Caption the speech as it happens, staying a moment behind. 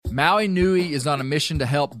Maui Nui is on a mission to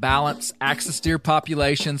help balance axis deer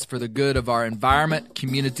populations for the good of our environment,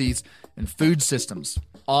 communities, and food systems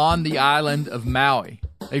on the island of Maui.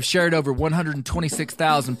 They've shared over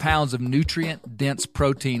 126,000 pounds of nutrient-dense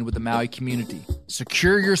protein with the Maui community.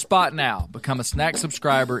 Secure your spot now. Become a snack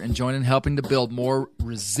subscriber and join in helping to build more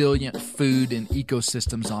resilient food and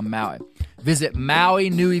ecosystems on Maui. Visit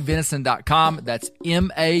MauiNuiVenison.com. That's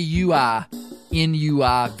MAUI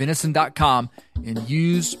venison.com and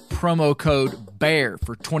use promo code BEAR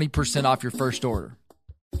for 20% off your first order.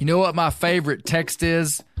 You know what my favorite text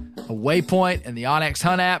is? A waypoint in the onX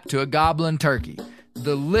Hunt app to a goblin turkey.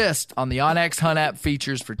 The list on the onX Hunt app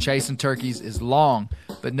features for chasing turkeys is long,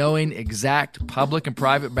 but knowing exact public and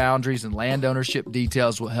private boundaries and land ownership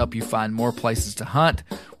details will help you find more places to hunt,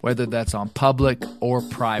 whether that's on public or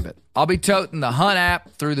private. I'll be toting the Hunt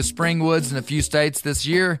app through the spring woods in a few states this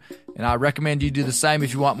year, and I recommend you do the same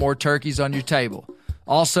if you want more turkeys on your table.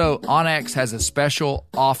 Also, onX has a special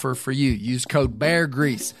offer for you. Use code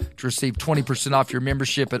BEARGREASE to receive 20% off your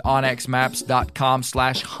membership at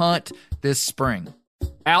onxmaps.com/hunt this spring.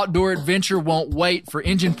 Outdoor adventure won't wait for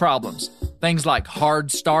engine problems. Things like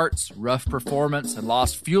hard starts, rough performance, and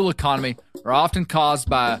lost fuel economy are often caused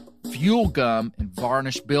by fuel gum and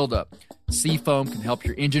varnish buildup. Seafoam can help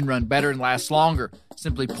your engine run better and last longer.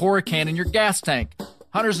 Simply pour a can in your gas tank.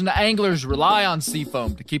 Hunters and anglers rely on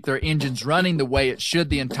Seafoam to keep their engines running the way it should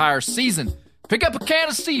the entire season. Pick up a can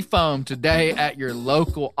of Seafoam today at your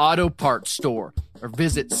local auto parts store or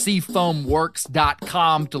visit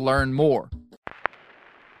seafoamworks.com to learn more.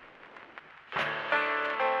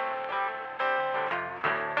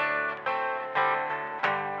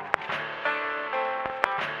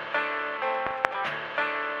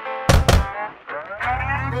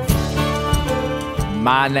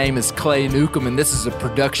 My name is Clay Newcomb, and this is a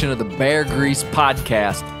production of the Bear Grease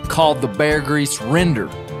podcast called The Bear Grease Render,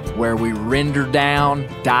 where we render down,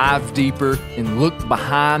 dive deeper, and look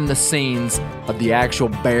behind the scenes of the actual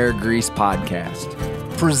Bear Grease podcast.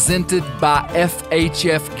 Presented by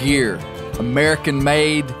FHF Gear,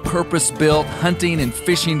 American-made, purpose-built hunting and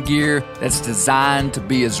fishing gear that's designed to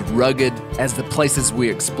be as rugged as the places we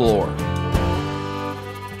explore.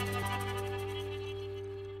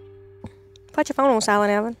 Put your phone on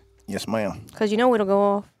silent, Alvin. Yes, ma'am. Because you know it'll go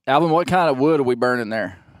off. Alvin, what kind of wood are we burning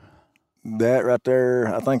there? That right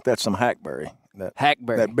there, I think that's some hackberry.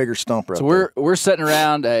 Hackberry. That bigger stump right so there. we're sitting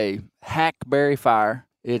around a hackberry fire.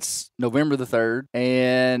 It's November the 3rd,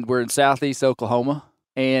 and we're in southeast Oklahoma.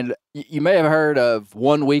 And you may have heard of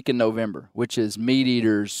 1 Week in November, which is Meat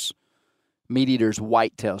Eater's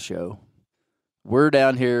whitetail show. We're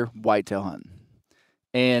down here whitetail hunting.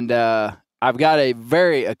 And I've got a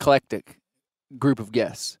very eclectic group of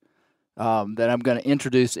guests that I'm going to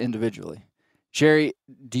introduce individually. Sherry,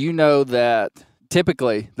 do you know that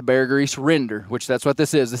typically the Bear Grease Render, which that's what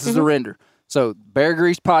this is a render. So Bear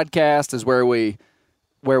Grease podcast is where we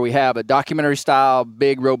have a documentary style,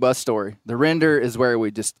 big, robust story. The render is where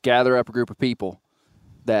we just gather up a group of people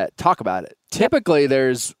that talk about it. Typically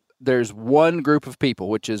there's one group of people,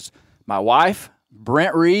 which is my wife,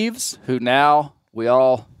 Brent Reeves, who now we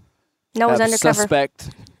all Noah's have undercover.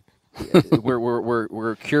 Suspect.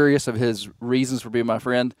 we're curious of his reasons for being my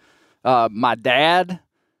friend. My dad,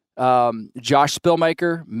 Josh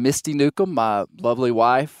Spillmaker, Misty Newcomb, my lovely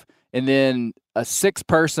wife, and then a sixth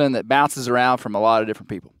person that bounces around from a lot of different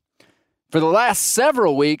people. For the last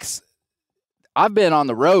several weeks, I've been on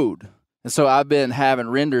the road, and so I've been having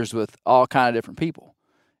renders with all kind of different people,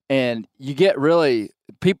 and you get really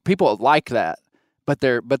people like that, but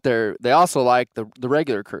they also like the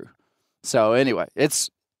regular crew. So anyway, it's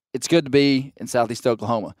good to be in southeast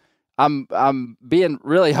Oklahoma. I'm being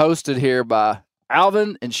really hosted here by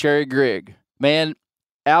Alvin and Sherry Grigg. Man,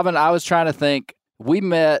 Alvin, I was trying to think. We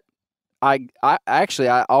met. I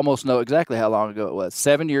almost know exactly how long ago it was.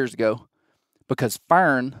 7 years ago, because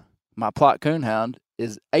Fern, my Plott coonhound,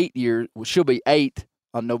 is 8 years. Well, she'll be 8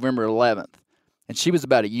 on November 11th, and she was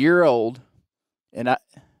about a year old, and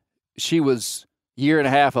she was a year and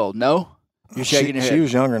a half old. No. You're shaking your head. She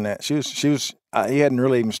was younger than that. She was. He hadn't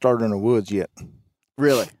really even started in the woods yet.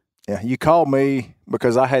 Really? Yeah. You called me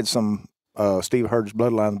because I had some Steve Hurd's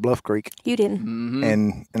bloodline in Bluff Creek. You didn't. Mm-hmm.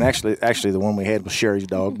 And actually the one we had was Sherry's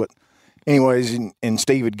dog. But anyways, and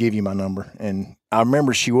Steve would give you my number, and I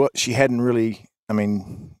remember she hadn't really. I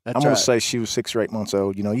mean, That's I'm gonna right. say she was 6 or 8 months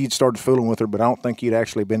old. You know, you'd started fooling with her, but I don't think you'd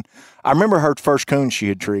actually been. I remember her first coon she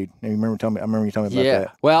had treed. You remember telling me? I remember you telling me about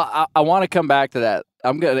that. Well, I want to come back to that.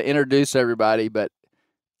 I'm going to introduce everybody, but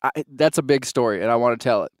that's a big story, and I want to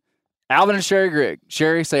tell it. Alvin and Sherry Grigg.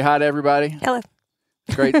 Sherry, say hi to everybody. Hello.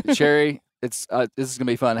 Great. Sherry, this is going to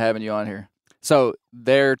be fun having you on here. So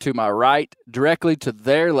there to my right, directly to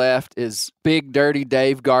their left, is Big Dirty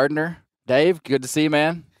Dave Gardner. Dave, good to see you,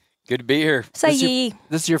 man. Good to be here. Say This is your- ye.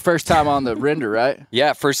 This is your first time on the render, right?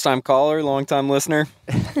 Yeah, first-time caller, long-time listener.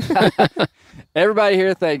 Everybody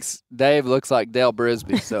here thinks Dave looks like Dale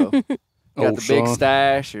Brisby, so got Old the big son.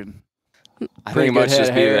 stash. And I Pretty think it good must head just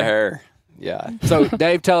of be hair. the hair. Yeah. So,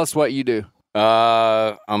 Dave, tell us what you do.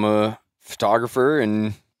 I'm a photographer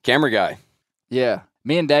and camera guy. Yeah.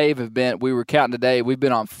 Me and Dave we were counting today, we've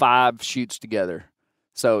been on 5 shoots together.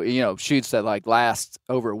 So, shoots that like last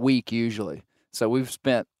over a week usually. So we've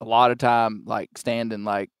spent a lot of time like standing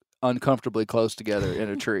like uncomfortably close together in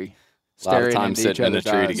a tree. A lot of staring time into sitting each in a other's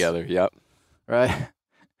tree eyes. together. Yep. Right.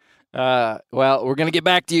 Well, we're going to get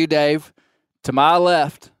back to you, Dave. To my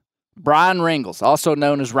left, Brian Ringles, also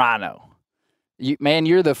known as Rhino.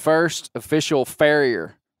 You're the first official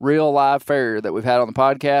farrier, real live farrier that we've had on the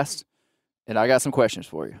podcast. And I got some questions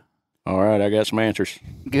for you. All right, I got some answers.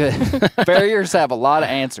 Good. Farriers have a lot of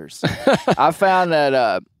answers. I found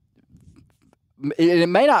that it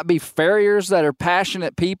may not be farriers that are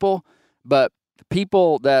passionate people, but the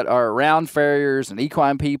people that are around farriers and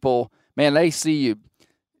equine people, man, they see you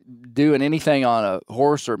doing anything on a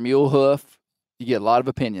horse or mule hoof, you get a lot of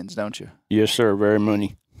opinions, don't you? Yes, sir, very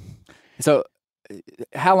many. So,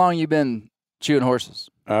 how long you been chewing horses?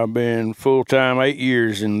 I've been full-time 8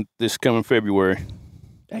 years in this coming February.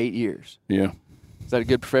 8 years. Yeah, Is that a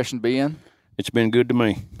good profession to be in? it's been good to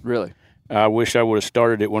me. Really? I wish I would have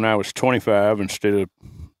started it when I was 25 instead of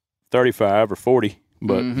 35 or 40.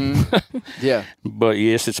 But Mhm. Yeah. but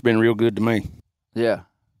yes, it's been real good to me. Yeah.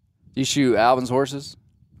 You shoe Alvin's horses?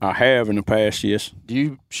 I have in the past, yes. Do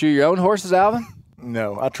you shoe your own horses, Alvin?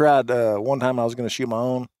 No, I tried one time. I was going to shoot my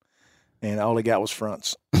own, and all he got was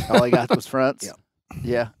fronts. All I got was fronts. Yeah.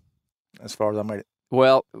 Yeah. As far as I made it.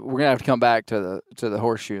 Well, we're gonna have to come back to the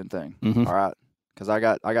horseshoeing thing. Mhm. All right, because I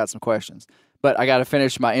got some questions, but I got to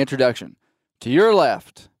finish my introduction. To your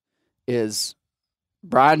left is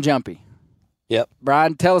Brian Jumpy. Yep.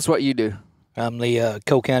 Brian, tell us what you do. I'm the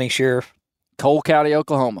Cole County Sheriff. Cole County,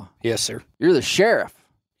 Oklahoma. Yes, sir. You're the sheriff.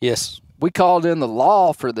 Yes. We called in the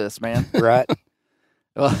law for this, man. Right.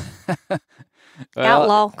 well,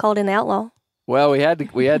 Outlaw. Called in the outlaw. Well, we had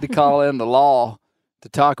to call in the law to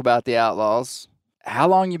talk about the outlaws. How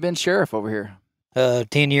long you been sheriff over here?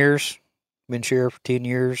 10 years. Been sheriff for 10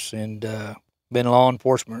 years and been law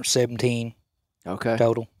enforcement for 17 Okay.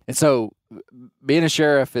 total. And so, being a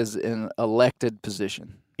sheriff is an elected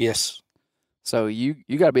position. Yes. So you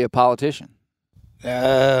got to be a politician.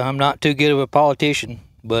 I'm not too good of a politician,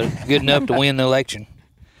 but good enough to win the election.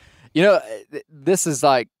 You know, this is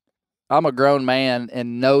like, I'm a grown man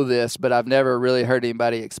and know this, but I've never really heard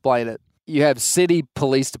anybody explain it. You have city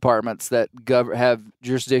police departments that have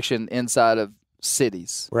jurisdiction inside of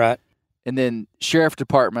cities. Right. And then sheriff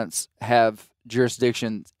departments have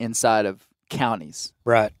jurisdiction inside of counties.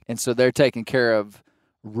 Right. And so they're taking care of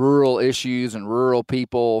rural issues and rural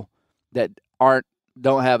people that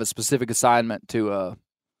don't have a specific assignment to a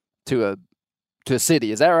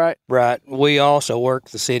city. Is that right? Right. We also work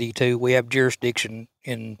the city, too. We have jurisdiction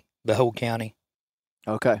in the whole county.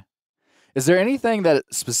 Okay. Is there anything that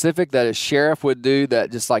specific that a sheriff would do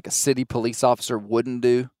that just like a city police officer wouldn't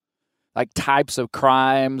do? Like types of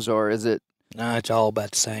crimes, or is it No, it's all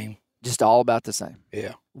about the same. just all about the same?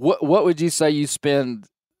 Yeah. What would you say you spend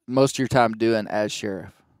most of your time doing as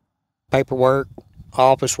sheriff? Paperwork,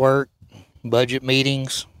 office work, budget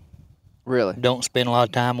meetings. Really? Don't spend a lot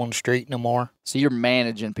of time on the street no more. So you're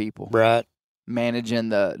managing people, Right. managing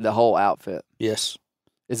the whole outfit. Yes.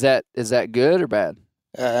 Is that good or bad?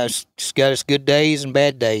 It's got its good days and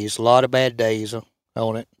bad days. A lot of bad days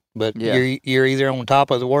on it. But Yeah. you're either on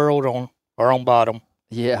top of the world or on bottom.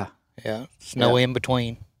 Yeah. Yeah. It's no in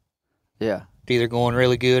between. Yeah. It's either going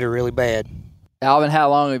really good or really bad. Alvin, how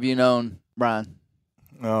long have you known Brian?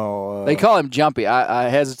 Oh, They call him Jumpy. I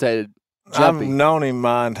hesitated. I've Jumpy. known him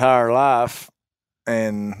my entire life,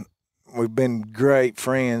 and we've been great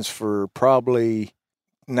friends for probably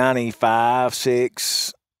 95,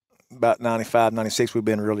 6, about 95, 96. We've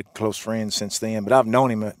been really close friends since then. But I've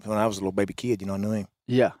known him when I was a little baby kid. I knew him.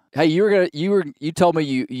 Yeah. Hey, you told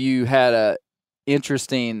me you had a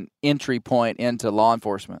interesting entry point into law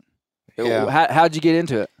enforcement. Yeah. How'd you get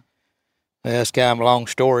into it? That's kind of a long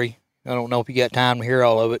story. I don't know if you got time to hear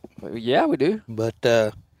all of it. Yeah, we do. But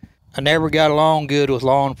I never got along good with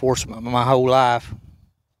law enforcement my whole life.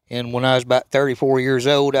 And when I was about 34 years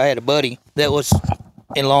old, I had a buddy that was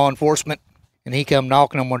in law enforcement. And he come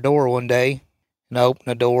knocking on my door one day. And I opened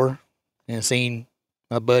the door and seen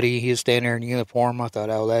my buddy. He was standing there in uniform. I thought,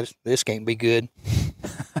 oh, this can't be good.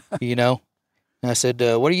 And I said,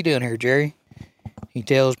 what are you doing here, Jerry? he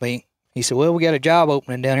tells me, he said, well, we got a job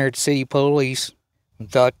opening down here at the city police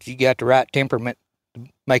and thought you got the right temperament to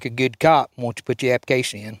make a good cop. Won't you put your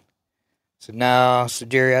application in? I said, no. I said,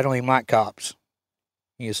 Jerry, I don't even like cops.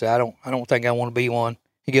 He said, I don't think I want to be one.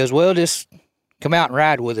 He goes, well, just come out and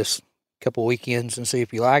ride with us a couple of weekends and see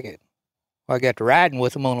if you like it. Well, I got to riding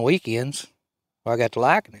with them on the weekends. Well, I got to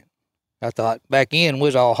liking it. I thought back then we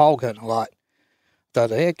was all hog hunting a lot.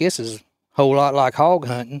 Thought, heck, this is a whole lot like hog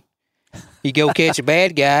hunting. You go catch a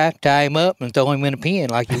bad guy, tie him up, and throw him in a pen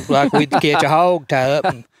like we'd catch a hog, tie up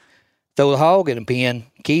and throw the hog in a pen,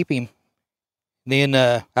 keep him. Then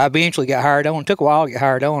I eventually got hired on. It took a while to get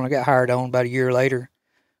hired on. I got hired on about a year later.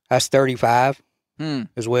 I was 35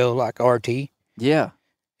 as well, like RT. Yeah.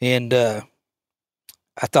 And I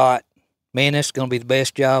thought, man, this is going to be the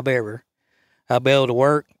best job ever. I'll be able to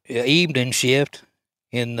work evening shift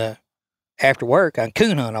in after work. I can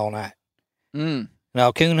coon hunt all night. And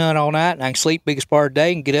I'll coon hunt all night, and I can sleep biggest part of the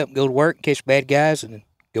day and get up and go to work and catch bad guys and then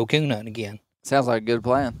go coon hunting again. Sounds like a good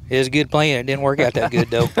plan. It was a good plan. It didn't work out that good,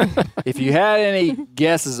 though. If you had any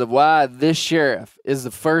guesses of why this sheriff is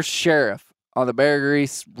the first sheriff on the Bear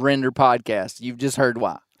Grease Render podcast, you've just heard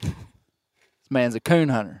why. This man's a coon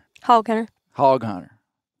hunter. Hog hunter. Hog hunter.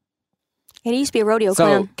 And he used to be a rodeo So,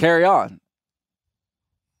 clown. carry on.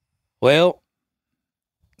 Well,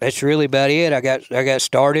 that's really about it. I got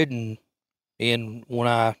started, and when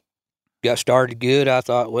I got started good, I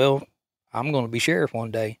thought, well, I'm going to be sheriff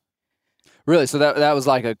one day. Really? So that was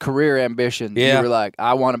like a career ambition. Yeah. You were like,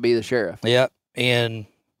 I want to be the sheriff. Yep, and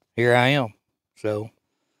here I am. So,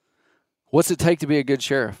 What's it take to be a good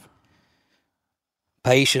sheriff?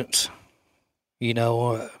 patience. You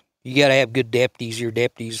know, you got to have good deputies. Your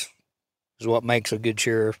deputies is what makes a good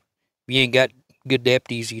sheriff. If you ain't got good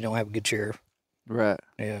deputies, you don't have a good sheriff. Right.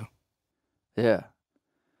 Yeah. Yeah.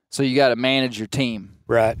 So you got to manage your team.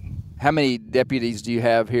 Right. How many deputies do you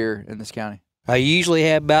have here in this county? I usually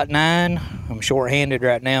have about 9. I'm short-handed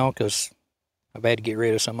right now because I've had to get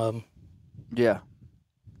rid of some of them. Yeah.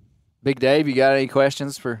 Big Dave, you got any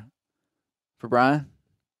questions for Brian?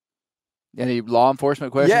 Any law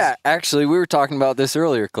enforcement questions? Yeah, actually, we were talking about this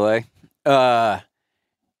earlier, Clay. Now,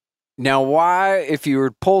 why, if you were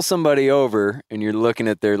to pull somebody over and you're looking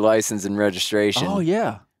at their license and registration, Oh,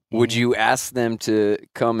 yeah. would you ask them to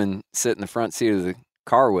come and sit in the front seat of the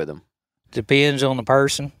car with them? Depends on the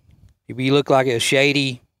person. If you look like a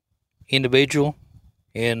shady individual,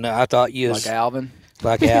 and I thought you was Like Alvin?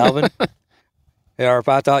 like Alvin, or if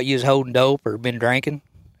I thought you was holding dope or been drinking,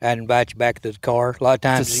 I'd invite you back to the car. A lot of To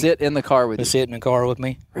times sit in the car with to you. sit in the car with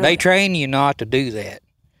me. Really? They train you not to do that,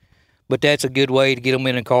 but that's a good way to get them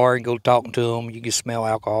in the car and go talking to them. You can smell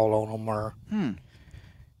alcohol on them, or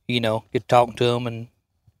get talking to them, and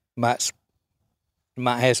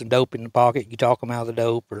might have some dope in the pocket. You talk them out of the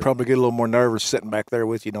dope, or Probably get a little more nervous sitting back there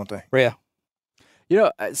with you, don't they? yeah. You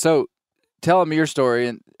know, so tell him your story.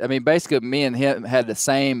 And I mean, basically, me and him had the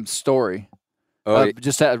same story.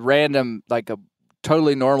 Just at random, like a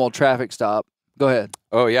totally normal traffic stop. Go ahead.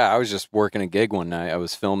 Oh, yeah. I was just working a gig one night. I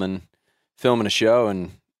was filming a show,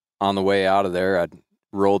 and on the way out of there, I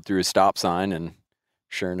rolled through a stop sign, and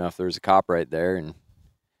sure enough, there was a cop right there. And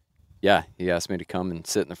yeah, he asked me to come and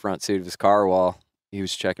sit in the front seat of his car while he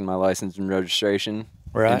was checking my license and registration,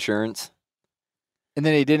 Right. insurance. And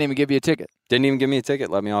then he didn't even give you a ticket. Didn't even give me a ticket.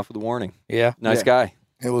 Let me off with a warning. Yeah. Nice Yeah. guy.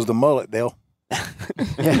 It was the mullet, Dale.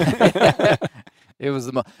 It was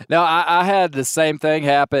the no. I had the same thing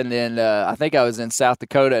happen in. I think I was in South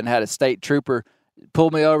Dakota and had a state trooper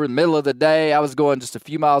pull me over in the middle of the day. I was going just a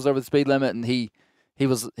few miles over the speed limit, and he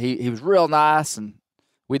was real nice, and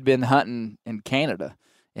we'd been hunting in Canada,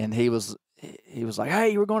 and he was like,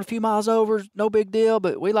 "Hey, you were going a few miles over, no big deal,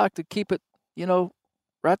 but we like to keep it,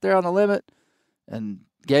 right there on the limit," and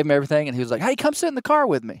gave him everything, and he was like, "Hey, come sit in the car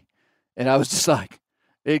with me," and I was just like,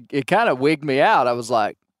 it kind of wigged me out. I was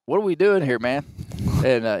like, "What are we doing here, man?"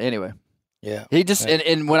 And anyway, Yeah. he just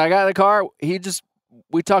and when I got in the car,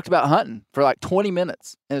 we talked about hunting for like 20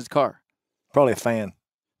 minutes in his car. Probably a fan.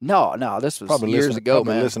 No, this was Probably years listener, ago,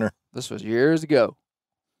 probably man. listener. This was years ago.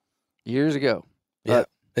 Years ago. Yeah.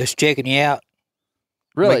 Just checking you out.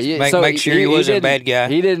 Really? Make sure he wasn't a bad guy.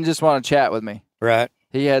 He didn't just want to chat with me. Right.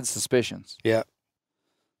 He had suspicions. Yeah.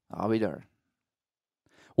 I'll be darned.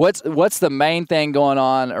 What's the main thing going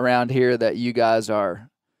on around here that you guys are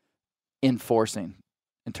enforcing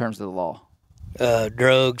in terms of the law?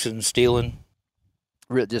 Drugs and stealing.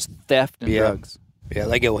 Just theft and Yeah. drugs. Yeah,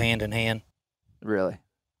 they go hand in hand. Really?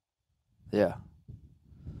 Yeah.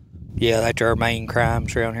 Yeah, that's our main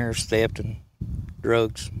crimes around here is theft and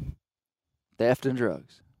drugs. Theft and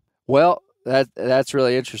drugs. Well, that's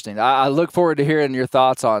really interesting. I look forward to hearing your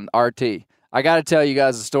thoughts on RT. I got to tell you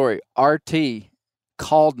guys a story. RT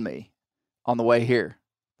called me on the way here,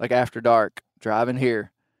 like after dark, driving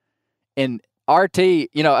here. And RT,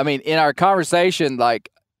 in our conversation, like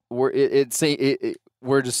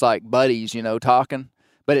we're just like buddies, talking.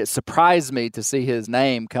 But it surprised me to see his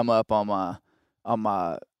name come up on my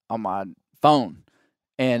phone,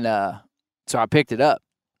 and so I picked it up.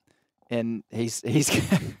 And he's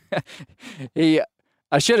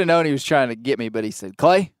I should have known he was trying to get me, but he said,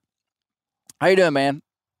 "Clay, how you doing, man?"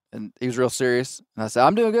 And he was real serious. And I said,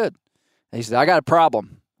 "I'm doing good." And he said, "I got a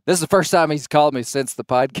problem." This is the first time he's called me since the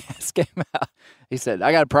podcast came out. He said,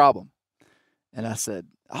 "I got a problem." And I said,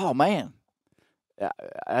 "Oh, man,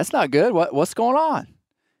 that's not good. What's going on?"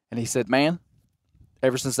 And he said, "Man,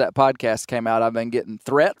 ever since that podcast came out, I've been getting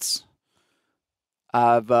threats.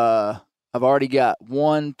 I've already got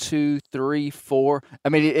 1, 2, 3, 4. I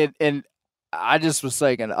mean, and I just was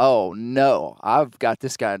thinking, oh no, I've got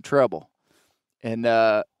this guy in trouble." And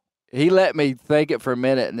he let me think it for a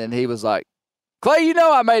minute, and then he was like, "Clay,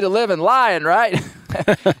 I made a living lying, right?"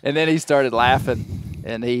 And then he started laughing,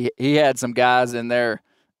 and he had some guys in there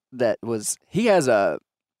he's an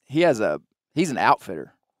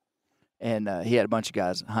outfitter, and he had a bunch of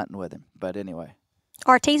guys hunting with him. But anyway,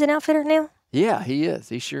 RT's an outfitter now? yeah, he is.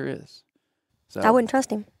 He sure is. So I wouldn't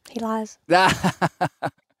trust him. He lies.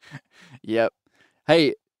 Yep.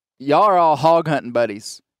 Hey, y'all are all hog hunting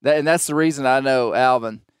buddies, and that's the reason I know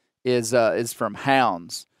Alvin is from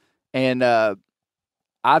hounds. And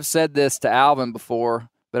I've said this to Alvin before,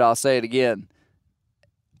 but I'll say it again.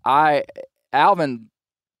 Alvin,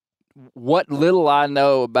 what little I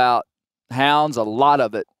know about hounds, a lot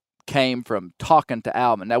of it came from talking to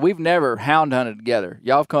Alvin. Now, we've never hound hunted together.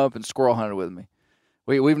 Y'all have come up and squirrel hunted with me.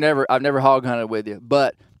 I've never hog hunted with you,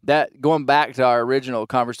 but that going back to our original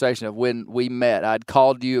conversation of when we met, I'd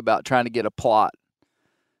called you about trying to get a plot,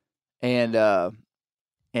 and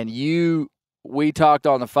we talked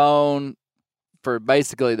on the phone for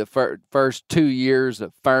basically the first 2 years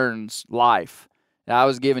of Fern's life. And I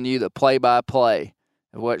was giving you the play-by-play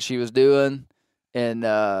of what she was doing,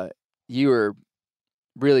 and you were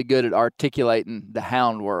really good at articulating the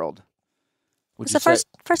hound world. Was the first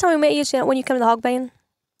time we met you when you come to the hog band?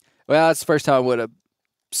 Well, that's the first time I would have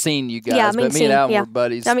seen you guys. Yeah, but me and Alvin were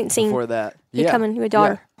buddies before that. You coming with your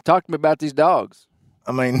daughter. Yeah. Talk to me about these dogs.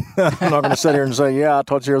 I mean, I'm not going to sit here and say, "Yeah, I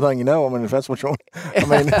taught you everything you know." I mean, if that's what you want. I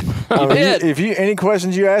mean, if you any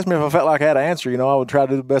questions you asked me, if I felt like I had an answer, I would try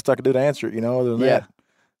to do the best I could do to answer it. Other than that,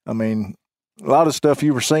 I mean, a lot of stuff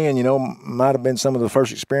you were seeing, might have been some of the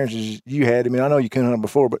first experiences you had. I mean, I know you couldn't hunt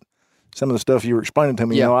before, but some of the stuff you were explaining to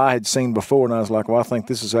me, I had seen before, and I was like, "Well, I think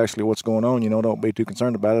this is actually what's going on." Don't be too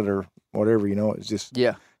concerned about it or whatever. It's just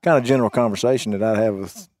kind of general conversation that I'd have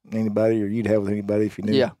with anybody, or you'd have with anybody if you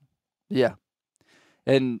knew. Yeah.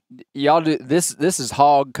 And y'all do this. This is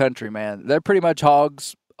hog country, man. They're pretty much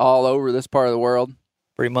hogs all over this part of the world.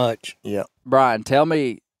 Pretty much. Yeah. Brian, tell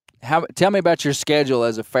me about your schedule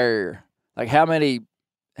as a farrier. Like how many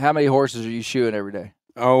horses are you shoeing every day?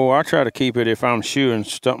 Oh, I try to keep it, if I'm shoeing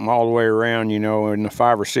something all the way around, in the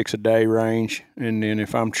 5 or 6 a day range. And then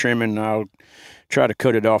if I'm trimming, I'll try to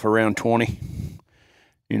cut it off around 20,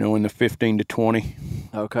 in the 15 to 20.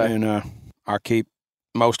 Okay. And I keep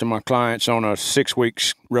most of my clients on a 6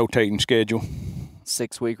 weeks rotating schedule.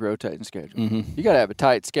 6-week rotating schedule. Mm-hmm. You got to have a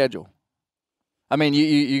tight schedule. I mean,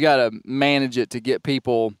 you got to manage it to get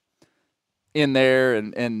people in there,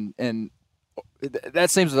 and that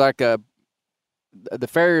seems like the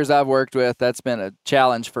farriers I've worked with, that's been a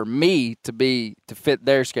challenge for me to fit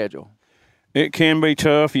their schedule. It can be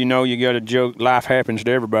tough. You got to juggle. Life happens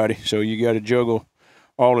to everybody, so you got to juggle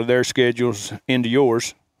all of their schedules into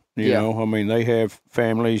yours. You know, I mean, they have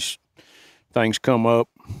families, things come up,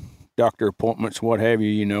 doctor appointments, what have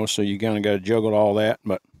you, so you kind of got to juggle all that,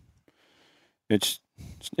 but it's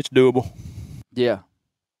doable. Yeah.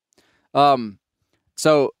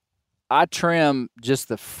 So I trim just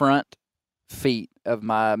the front feet of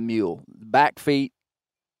my mule. Back feet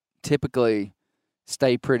typically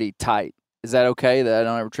stay pretty tight. Is that okay that I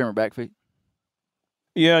don't ever trim her back feet?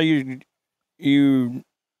 Yeah, you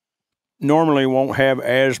normally won't have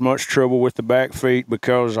as much trouble with the back feet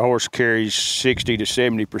because the horse carries 60 to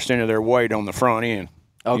 70% of their weight on the front end.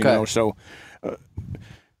 Okay. So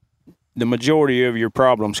the majority of your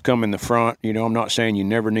problems come in the front. I'm not saying you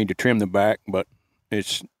never need to trim the back, but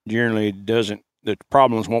it's generally the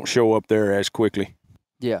problems won't show up there as quickly.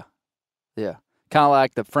 Yeah. Yeah. Kind of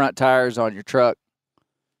like the front tires on your truck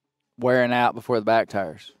wearing out before the back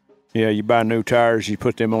tires. Yeah, you buy new tires, you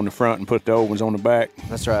put them on the front and put the old ones on the back.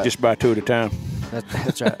 That's right. Just buy 2 at a time.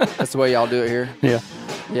 That's right. That's the way y'all do it here? Yeah.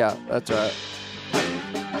 Yeah, that's right.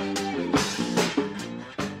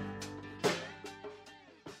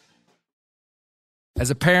 As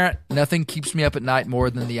a parent, nothing keeps me up at night more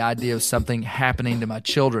than the idea of something happening to my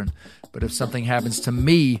children. But if something happens to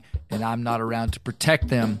me and I'm not around to protect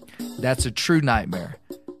them, that's a true nightmare.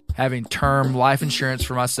 Having term life insurance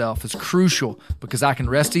for myself is crucial because I can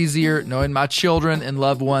rest easier knowing my children and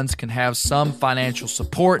loved ones can have some financial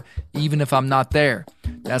support even if I'm not there.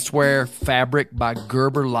 That's where Fabric by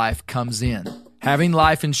Gerber Life comes in. Having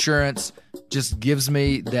life insurance just gives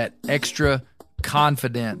me that extra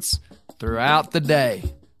confidence throughout the day,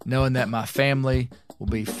 knowing that my family will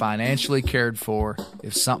be financially cared for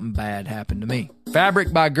if something bad happened to me.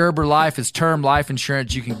 Fabric by Gerber Life is term life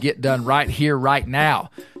insurance you can get done right here, right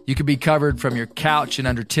now. You can be covered from your couch in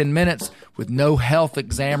under 10 minutes with no health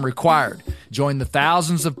exam required. Join the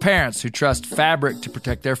thousands of parents who trust Fabric to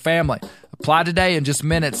protect their family. Apply today in just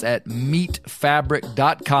minutes at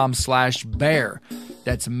meetfabric.com/bear.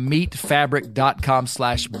 That's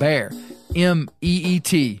meetfabric.com/bear.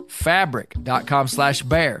 MEET,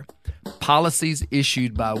 fabric.com/bear. Policies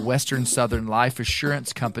issued by Western Southern Life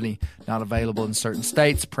Assurance Company, not available in certain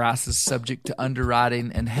states. Prices subject to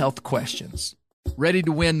underwriting and health questions. Ready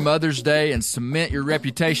to win Mother's Day and cement your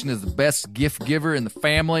reputation as the best gift giver in the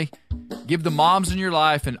family? Give the moms in your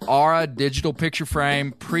life an Aura digital picture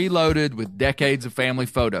frame preloaded with decades of family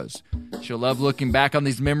photos. She'll love looking back on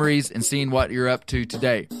these memories and seeing what you're up to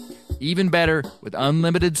today. Even better, with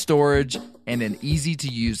unlimited storage and an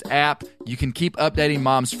easy-to-use app, you can keep updating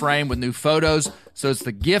Mom's frame with new photos, so it's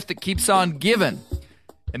the gift that keeps on giving.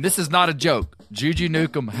 And this is not a joke. Juju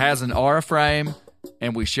Newcomb has an Aura frame,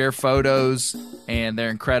 and we share photos, and they're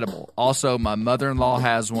incredible. Also, my mother-in-law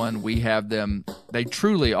has one. We have them. They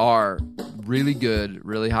truly are really good,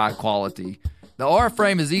 really high quality. The Aura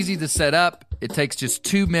frame is easy to set up. It takes just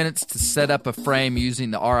 2 minutes to set up a frame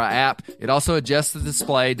using the Aura app. It also adjusts the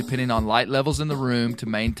display depending on light levels in the room to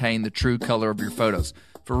maintain the true color of your photos.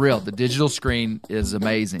 For real, the digital screen is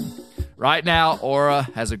amazing. Right now, Aura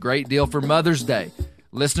has a great deal for Mother's Day.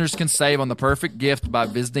 Listeners can save on the perfect gift by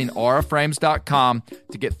visiting auraframes.com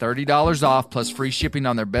to get $30 off plus free shipping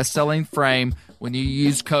on their best-selling frame when you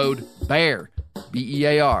use code BEAR,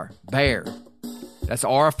 B-E-A-R, BEAR. That's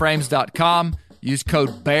auraframes.com. Use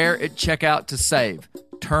code BEAR at checkout to save.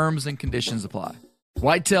 Terms and conditions apply.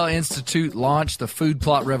 Whitetail Institute launched the food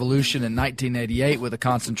plot revolution in 1988 with a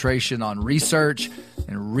concentration on research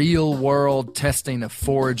and real-world testing of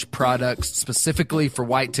forage products specifically for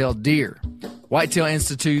whitetail deer. Whitetail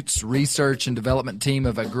Institute's research and development team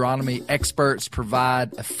of agronomy experts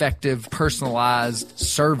provide effective, personalized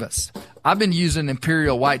service. I've been using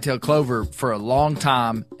Imperial Whitetail Clover for a long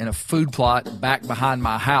time in a food plot back behind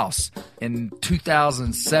my house. In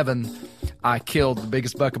 2007, I killed the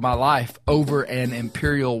biggest buck of my life over an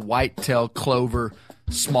Imperial Whitetail Clover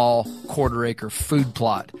small quarter-acre food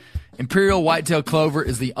plot. Imperial Whitetail Clover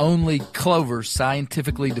is the only clover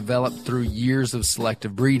scientifically developed through years of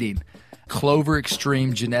selective breeding. Clover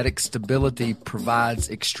Extreme genetic stability provides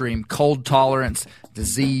extreme cold tolerance,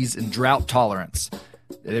 disease, and drought tolerance.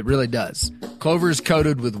 It really does. Clover is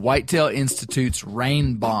coated with Whitetail Institute's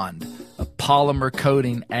Rain Bond, a polymer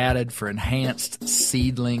coating added for enhanced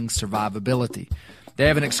seedling survivability. They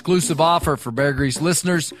have an exclusive offer for Bear Grease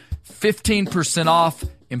listeners, 15% off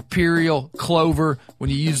Imperial Clover when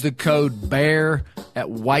you use the code BEAR at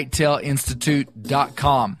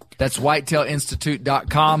whitetailinstitute.com. That's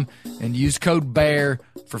whitetailinstitute.com and use code BEAR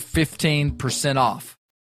for 15% off.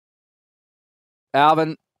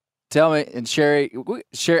 Alvin, tell me, and Sherry,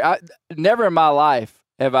 never in my life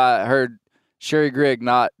have I heard Sherry Grigg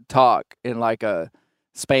not talk in like a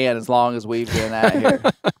span as long as we've been at here.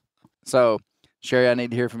 So, Sherry, I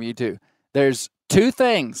need to hear from you too. There's 2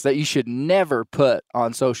 things that you should never put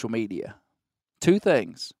on social media. 2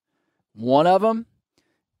 things. One of them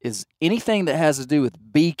is anything that has to do with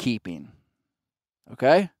beekeeping.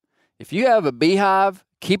 Okay? If you have a beehive,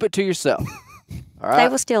 keep it to yourself. All right? They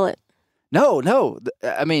will steal it. No.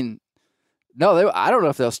 I mean, no, I don't know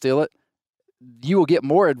if they'll steal it. You will get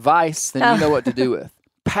more advice than you know what to do with.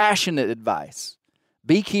 Passionate advice.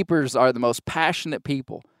 Beekeepers are the most passionate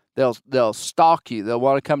people. They'll stalk you. They'll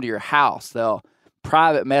want to come to your house. They'll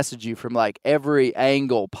private message you from like every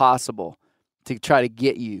angle possible to try to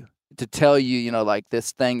get you, to tell you, like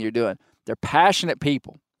this thing you're doing. They're passionate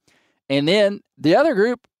people. And then the other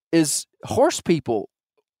group is horse people.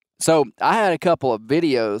 So I had a couple of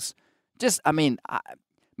videos.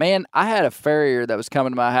 I had a farrier that was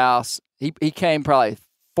coming to my house. He came probably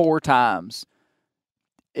 4 times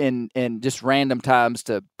in just random times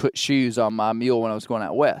to put shoes on my mule when I was going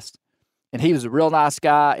out west. And he was a real nice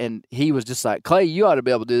guy, and he was just like, Clay, you ought to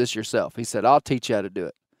be able to do this yourself. He said, I'll teach you how to do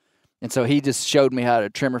it. And so he just showed me how to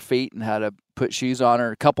trim her feet and how to put shoes on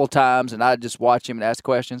her a couple of times, and I'd just watch him and ask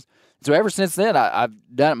questions. So ever since then, I've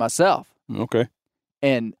done it myself. Okay.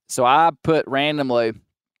 And so I randomly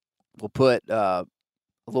will put a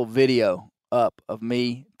little video up of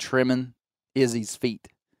me trimming Izzy's feet.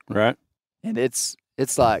 Right. And it's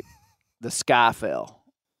like the sky fell.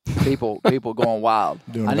 People going wild.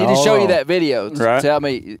 I need to show you that video to Right. tell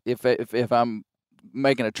me if I'm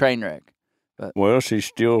making a train wreck. Well, she's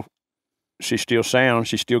still sound.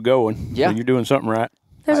 She's still going. Yeah. So you're doing something right.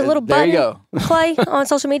 There's a little There you button, go. Clay, on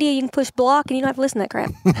social media. You can push block, and you don't have to listen to that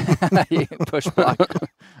crap. You can push block.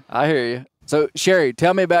 I hear you. So Sherry,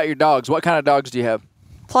 tell me about your dogs. What kind of dogs do you have?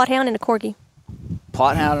 Plot hound and a corgi.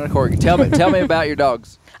 Plot hound and a corgi. Tell me about your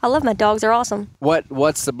dogs. I love my dogs. They're awesome.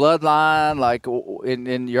 What's the bloodline like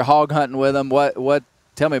in your hog hunting with them? What?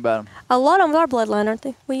 Tell me about them. A lot of them are bloodline, aren't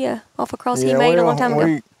they? We off across he made a long time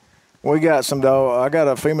ago. We got some dog. I got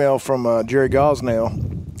a female from Jerry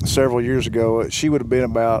Gosnell several years ago. She would have been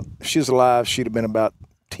about, if she was alive, she'd have been about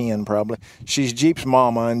 10 probably. She's Jeep's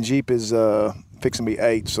mama, and Jeep is fixing to be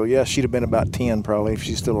 8. So, yeah, she'd have been about 10 probably if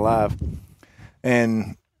she's still alive.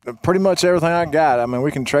 And pretty much everything I got, I mean,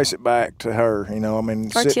 we can trace it back to her, you know. I mean,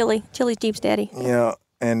 Or Chili. Chili's Jeep's daddy. You know,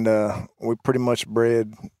 and we pretty much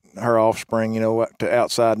bred her offspring, you know, to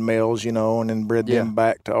outside males, you know, and then bred them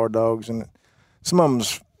back to our dogs. And some of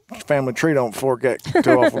them's family tree don't fork out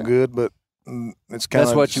too awful good, but it's kind of.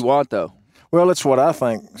 That's what you want, though. Well, it's what I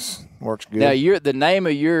think works good. Now, the name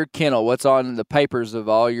of your kennel, what's on the papers of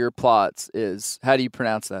all your plots is, how do you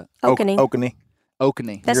pronounce that? Okanee.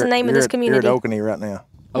 Okanee. That's the name of this community. You're at Okanee right now.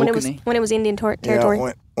 When it was Indian territory.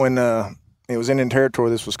 Yeah, when it was Indian territory,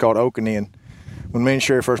 this was called Okanee. And when me and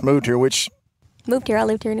Sherry first moved here, which Moved here. I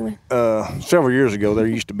lived here anyway. several years ago, there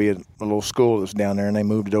used to be a little school that was down there, and they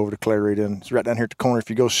moved it over to Clarita. And it's right down here at the corner. If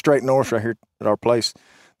you go straight north right here at our place,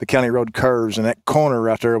 the county road curves, and that corner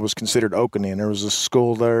right there was considered Okanee. And there was a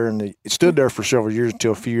school there, and it stood there for several years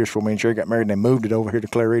until a few years before me and Sherry got married, and they moved it over here to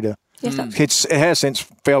Clarita. Yes, It has since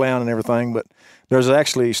fell down and everything, but there's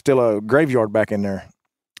actually still a graveyard back in there.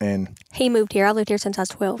 And he moved here. I lived here since I was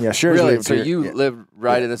 12. yeah, Sherry's Really? lived So here. you lived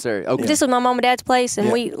right in this area? Okay. This was my mom and dad's place,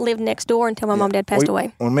 and we lived next door until my mom and dad passed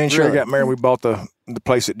away. When me and Sherry Really? got married, we bought the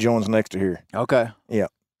place that joins next to here. Okay. Yeah,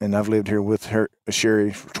 and I've lived here with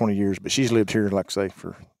Sherry for 20 years, but she's lived here, like I say,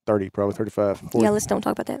 for 30, probably 35, 40. Yeah, let's don't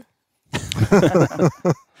talk about that.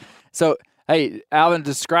 So, hey, Alvin,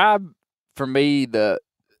 describe for me the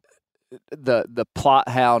plot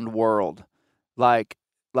hound world, like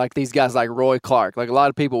these guys like Roy Clark. Like a lot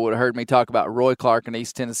of people would have heard me talk about Roy Clark in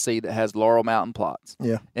East Tennessee that has Laurel Mountain plots.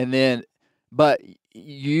 Yeah. And then, but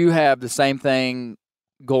you have the same thing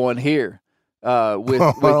going here with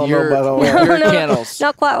your kennels.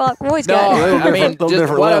 Not quite like Roy's No, got. I mean, little just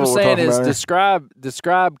different what I'm level we're saying talking is about here.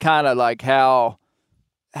 describe kind of like how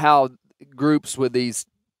groups with these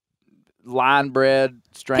line bred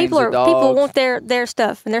strains People of dogs. people want their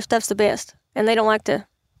stuff, and their stuff's the best, and they don't like to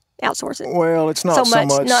outsource it. Well, it's not So so much.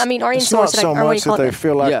 much. No, I mean, or it's not insource it, so or what do you much call that it they then?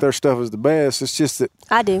 feel like Yeah. their stuff is the best. It's just that,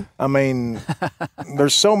 I do. I mean,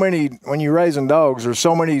 there's so many, when you're raising dogs, there's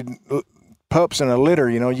so many pups in a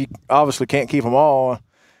litter, you know, you obviously can't keep them all,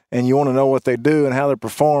 and you want to know what they do and how they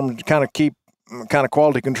perform to kind of keep kind of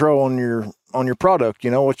quality control on your product,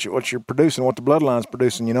 you know, what you're producing, what the bloodline's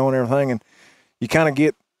producing, you know, and everything. And you kind of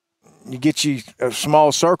get you a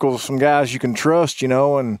small circle of some guys you can trust, you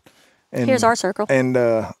know, and Here's our circle. and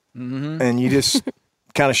and you just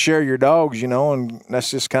kind of share your dogs, you know, and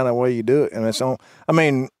that's just kind of the way you do it. And it's on. I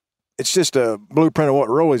mean, it's just a blueprint of what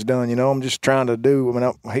Roy's done, you know. I'm just trying to do. I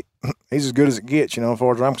mean, he's as good as it gets, you know, as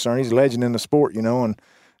far as I'm concerned. He's a legend in the sport, you know,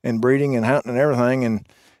 and breeding and hunting and everything.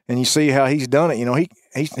 And you see how he's done it, you know.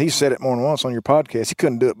 He said it more than once on your podcast. He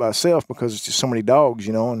couldn't do it by himself because it's just so many dogs,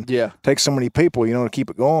 you know, and Yeah. takes so many people, you know, to keep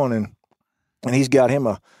it going. And he's got him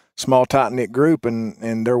a small tight knit group,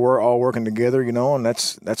 and they're all working together, you know, and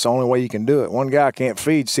that's the only way you can do it. One guy can't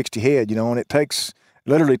feed 60 head, you know, and it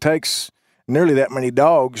literally takes nearly that many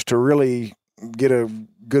dogs to really get a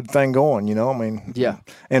good thing going, you know. I mean, Yeah.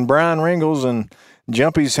 And Brian Ringles and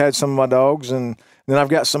Jumpy's had some of my dogs, and then I've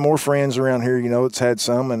got some more friends around here, you know, that's had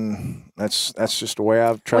some, and that's just the way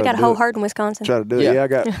I've tried We got to a do whole it. herd in Wisconsin. Try to do it. Yeah. Yeah, I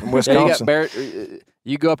got Yeah, Wisconsin.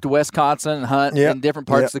 you go up to Wisconsin and hunt Yep. in different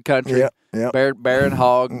parts of the country. Yeah. Bear and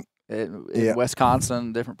hog in Yeah.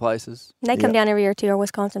 Wisconsin, different places. They come down every year too, our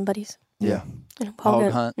Wisconsin buddies. Yeah. You know,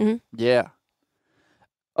 Hog hunt. hmm Yeah.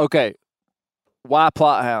 Okay. Why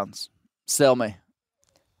plot hounds? Sell me.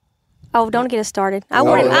 Oh, don't get us started. I Oh,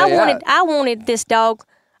 wanted, yeah. I wanted this dog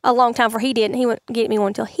a long time before he did, and he wouldn't get me one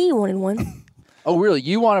until he wanted one. Oh, really?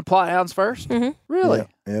 You wanted plot hounds first? Mhm. Really?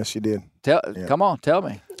 Yeah, she did. Come on, tell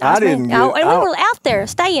me. I didn't get. And we were out there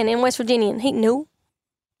staying in West Virginia, and he knew.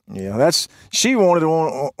 Yeah, she wanted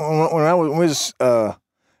one when I was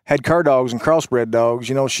had cur dogs and crossbred dogs.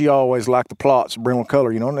 You know, she always liked the plots, brindle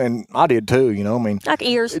color. You know, and I did too. You know, I mean, Like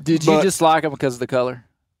ears. Did you just like them because of the color?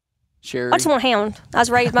 Sherry? I just want a hound. I was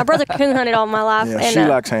raised. My brother coon hunted all my life, yeah, and she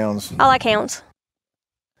likes hounds. I like hounds,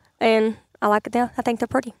 and I like it. I think they're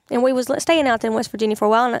pretty. And we was staying out there in West Virginia for a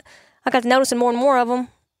while, and I got to noticing more and more of them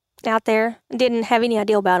out there. Didn't have any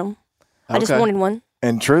idea about them. I just wanted one.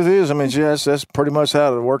 And truth is, I mean, that's pretty much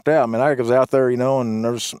how it worked out. I mean, I was out there, you know, and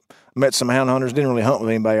met some hound hunters. Didn't really hunt with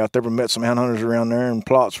anybody out there, but met some hound hunters around there, and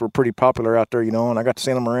plots were pretty popular out there, you know. And I got to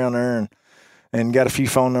send them around there, and got a few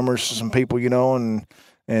phone numbers to some people, you know,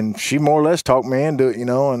 and she more or less talked me into it, you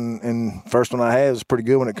know. And first one I had was pretty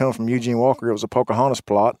good when it come from Eugene Walker. It was a Pocahontas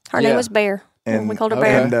plot. Her name was Bear. And we called her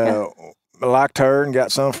Bear. And I liked her and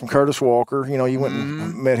got some from Curtis Walker. You know, you went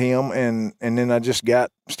and met him, and then I just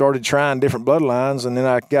started trying different bloodlines, and then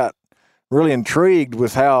I got really intrigued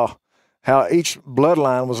with how each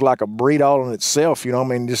bloodline was like a breed all in itself. You know, I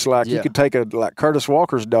mean, just like you could take like Curtis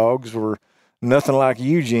Walker's dogs were nothing like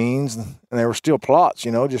Eugene's, and they were still plots.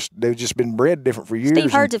 You know, they've just been bred different for years.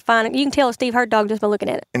 Steve Hurd's a fine. You can tell a Steve Hurd dog just by looking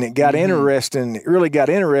at it. And it got interesting. It really got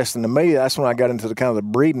interesting to me. That's when I got into the kind of the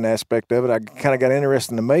breeding aspect of it. I kind of got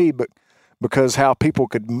interesting to me, but because how people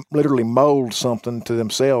could literally mold something to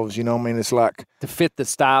themselves. You know, I mean, it's like to fit the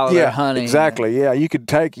style of their hunting. Exactly. Yeah, you could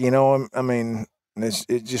take. You know, I mean,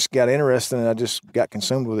 it just got interesting, and I just got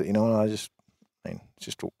consumed with it. You know, and it's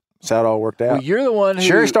how it all worked out. Well, you're the one who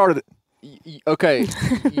Sherry started it. Okay.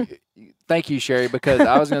 Thank you, Sherry, because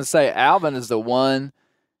I was going to say Alvin is the one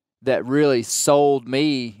that really sold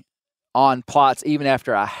me on plots even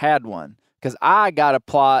after I had one, because I got a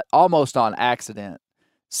plot almost on accident.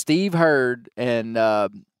 Steve Hurd and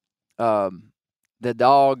the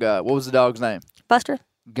dog, what was the dog's name? Buster?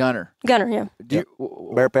 Gunner. Gunner, yeah.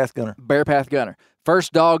 Bearpath Gunner. Bearpath Gunner.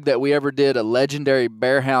 First dog that we ever did a legendary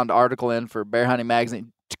bear hound article in for Bear Hunting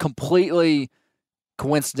Magazine, completely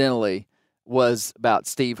coincidentally, was about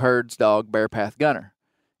Steve Hurd's dog, Bearpath Gunner.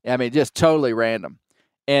 I mean, just totally random.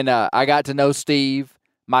 And I got to know Steve.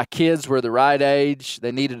 My kids were the right age.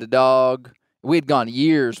 They needed a dog. We had gone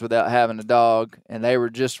years without having a dog, and they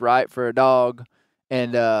were just right for a dog.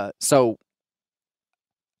 And so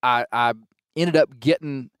I ended up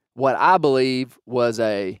getting what I believe was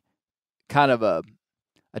a kind of a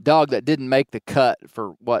dog that didn't make the cut for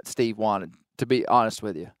what Steve wanted, to be honest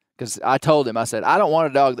with you. Because I told him, I said, I don't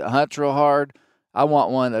want a dog that hunts real hard. I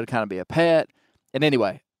want one that'll kind of be a pet. And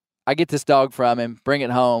anyway, I get this dog from him, bring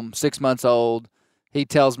it home, 6 months old. He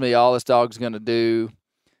tells me all this dog's going to do.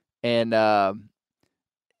 And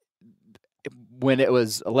when it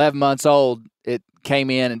was 11 months old, it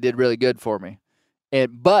came in and did really good for me.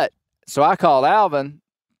 So I called Alvin,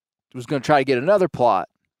 was going to try to get another plot.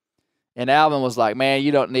 And Alvin was like, man,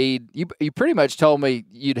 you don't need – you pretty much told me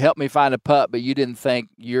you'd help me find a pup, but you didn't think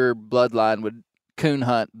your bloodline would coon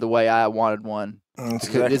hunt the way I wanted one.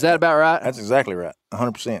 Is that about right? That's exactly right,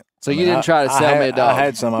 100%. So you didn't try to sell me a dog? I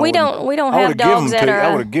had some. We don't have dogs that are –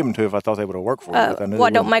 I would have given them to if I thought they would have worked for me.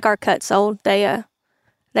 What don't make our cuts old. They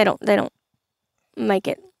don't make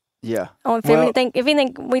it. Yeah. Oh, if anything,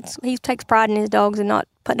 he takes pride in his dogs and not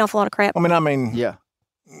putting off a lot of crap. I mean, yeah.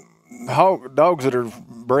 Dogs that are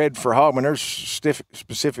bred for hog, I mean, there's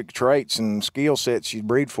specific traits and skill sets you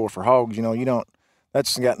breed for hogs. You know, you don't.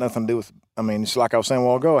 That's got nothing to do with. I mean, it's like I was saying a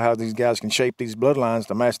while ago, how these guys can shape these bloodlines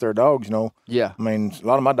to match their dogs. You know. Yeah. I mean, a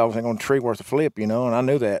lot of my dogs ain't going to tree worth a flip. You know, and I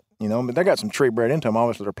knew that. You know, but they got some tree bred into them,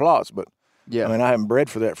 obviously they're plots. But yeah, I mean, I haven't bred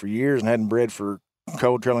for that for years, and hadn't bred for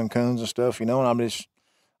cold trailing coons and stuff. You know, and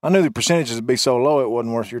I knew the percentages would be so low, it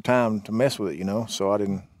wasn't worth your time to mess with it. You know, so I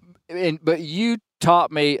didn't. But you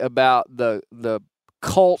taught me about the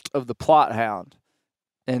cult of the plot hound,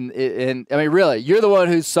 and I mean, really, you're the one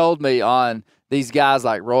who sold me on these guys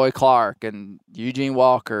like Roy Clark and Eugene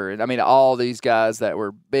Walker, and I mean, all these guys that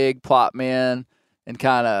were big plot men, and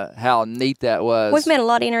kind of how neat that was. We've met a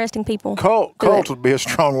lot of interesting people. Cult would be a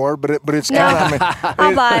strong word, but it's No. kind of.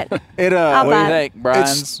 I'll buy it. What do you think, Brian?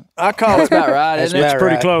 I call That's it. about right, isn't it? It's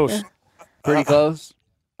pretty close. Pretty close.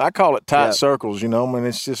 I call it tight Yep. circles. You know, I mean,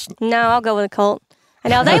 it's just. No, I'll go with a cult. And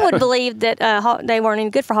now they would believe that they weren't any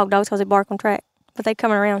good for hog dogs because they bark on track, but they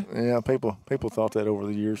coming around. Yeah, people thought that over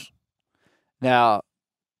the years. Now,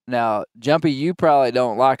 Jumpy, you probably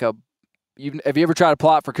don't like have you ever tried to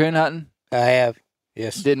plot for coon hunting? I have.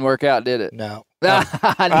 Yes. Didn't work out, did it? No.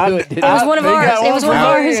 I knew it didn't. It was one of ours. It was one of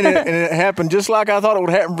ours. And it happened just like I thought it would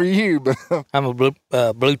happen for you. But I'm a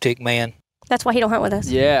blue tick man. That's why he don't hunt with us.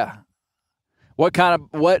 Yeah. What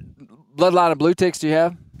bloodline of blue ticks do you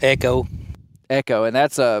have? Echo, Echo, and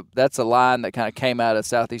that's a line that kind of came out of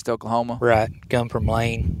southeast Oklahoma. right? Come from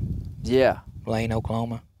Lane,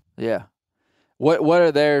 Oklahoma. Yeah. What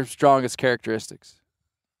are their strongest characteristics?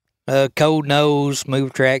 Cold nose,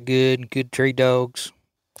 move track good tree dogs.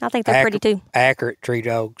 I think they're pretty too. Accurate tree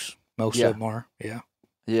dogs. Most Yeah. of them are. Yeah.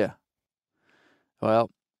 Yeah. Well,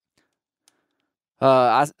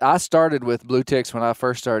 I started with blue ticks when I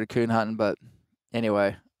first started coon hunting, but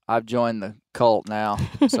anyway, I've joined the cult now,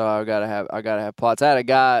 so I gotta have plots. I had a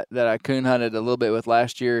guy that I coon hunted a little bit with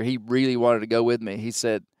last year. He really wanted to go with me. He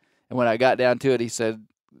said, and when I got down to it, he said,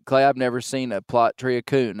 "Clay, I've never seen a plot tree of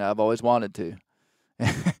coon. I've always wanted to."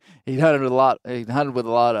 He hunted with a lot. He hunted with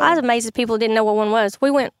a lot of. I was amazed that people didn't know what one was.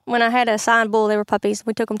 We went when I had a signed bull. They were puppies.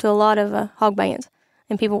 We took them to a lot of hog bands,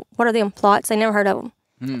 and people, what are them plots? They never heard of them.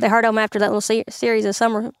 They heard of them after that little series of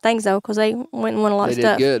summer things though, because they went and won a lot They of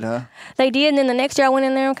stuff. did good, huh? They did, and then the next year I went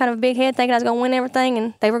in there, kind of a big head, thinking I was going to win everything,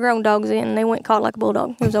 and they were grown dogs then, and they went caught like a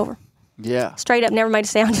bulldog. It was over. Yeah, Straight up, never made a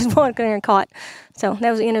sound, just walked in there and caught. So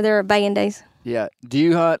that was the end of their baying days. yeah. Do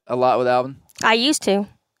you hunt a lot with Alvin? I used to.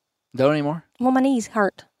 Don't anymore. Well, my knees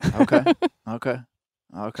hurt. Okay,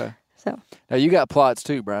 okay. So Now you got plots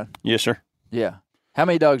too, Brian. Yes, sir. Yeah. How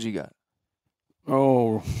many dogs you got?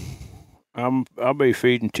 Oh, I'll be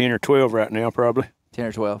feeding 10 or 12 right now, probably. 10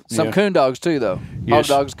 or 12. Some Yeah. coon dogs too, though. Hog Yes.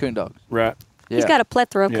 dogs, coon dogs. Right. Yeah. he's got a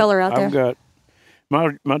plethora of Yeah. color out there. I've got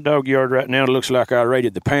my dog yard right now looks like I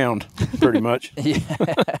rated the pound, pretty much. Yeah.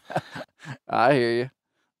 I hear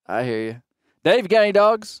you. Dave, you got any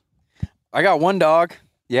dogs? I got one dog.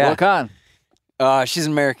 Yeah. What kind? She's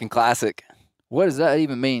an American Classic. What does that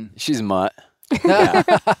even mean? She's a mutt. Yeah.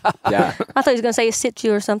 I thought he was going to say a sit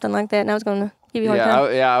you or something like that, and I was going to give you a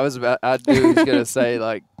hard time. I knew he was gonna say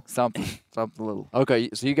like something little. Okay,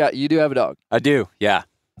 so you do have a dog. I do. Yeah.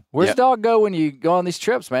 Where's Yep. the dog go when you go on these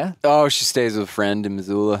trips, man? Oh, she stays with a friend in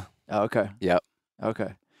Missoula. Oh, okay. Yep.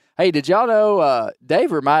 Okay. Hey, did y'all know?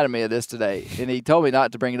 Dave reminded me of this today, and he told me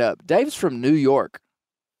not to bring it up. Dave's from New York.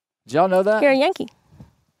 Did y'all know that? You're a Yankee.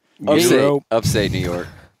 Upstate New York.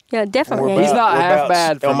 Yeah, definitely. We're He's not half Whereabouts?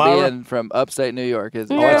 bad from Elmira? being from upstate New York, is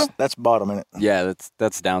he? No. That's bottom in it. Yeah,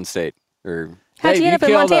 that's downstate. Or How'd you end up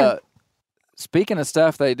in Montana? Speaking of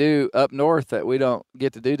stuff they do up north that we don't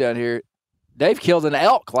get to do down here, Dave killed an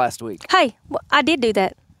elk last week. Hey, I did do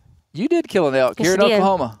that. You did kill an elk Yes, here in I did.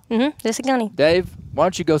 Oklahoma. This is Gunny. Dave, why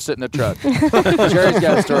don't you go sit in the truck? Sherry's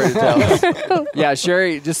got a story to tell us. Yeah,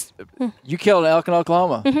 Sherry, you killed an elk in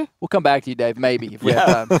Oklahoma. We'll come back to you, Dave, maybe, if we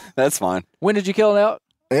have time. that's fine. When did you kill an elk?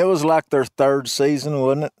 It was like their third season,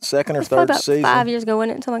 wasn't it? Second or It's probably third about season. 5 years ago,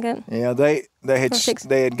 wasn't it? Something like that. Yeah, Or six.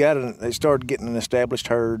 they started getting an established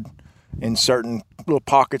herd in certain little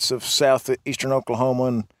pockets of southeastern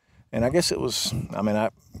Oklahoma, and I guess it was. I mean,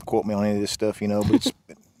 quote me on any of this stuff, but it's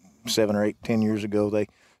 7 or 8, 10 years ago they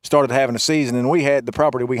started having a season, and we had the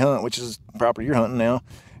property we hunt, which is the property you're hunting now.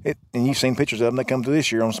 And you've seen pictures of them. They come through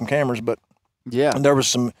this year on some cameras, but Yeah. there was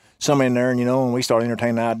some in there, and we started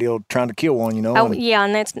entertaining the idea of trying to kill one, Oh, and yeah,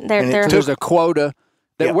 and that's and they're it There's a quota.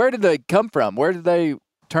 Yeah. Where did they come from? Where did they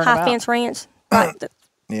turn them high out? fence ranch. Right.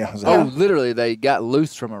 yeah, it was Oh, literally, they got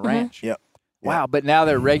loose from a Mm-hmm. ranch. Yep. Wow, but now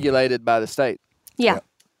they're regulated by the state. Yeah.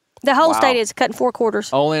 The whole Wow. state is cut in 4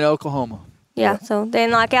 quarters. Only in Oklahoma. Yeah. So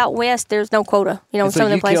then, like out west, there's no quota. In And so some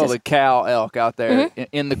of you the places. killed a cow elk out there Mm-hmm.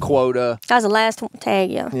 in the quota. That was the last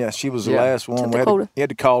tag. Yeah. Yeah, she was the Yeah. last one. Took We the had quota. you had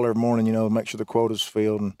to call every morning, to make sure the quota's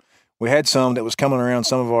filled. And we had some that was coming around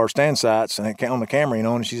some of our stand sites and on the camera,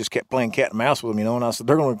 and she just kept playing cat and mouse with them, And I said,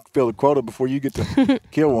 they're going to fill the quota before you get to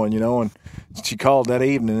kill one, And she called that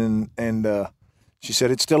evening, and she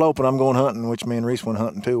said, it's still open. I'm going hunting, which me and Reese went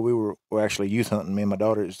hunting too. We were actually youth hunting. Me and my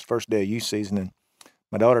daughter. It was the first day of youth season, and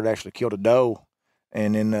my daughter had actually killed a doe.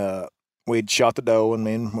 And then we'd shot the doe, and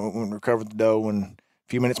then we recovered the doe. And a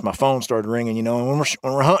few minutes, my phone started ringing. And when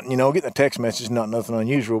we're hunting, getting a text message is not nothing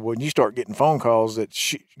unusual. But when you start getting phone calls that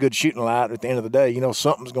good shooting light at the end of the day,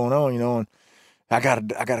 something's going on. And I got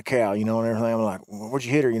a cow, and everything. I'm like, where'd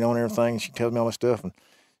you hit her, and everything. And she tells me all this stuff, and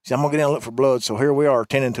she said, I'm gonna get down and look for blood. So here we are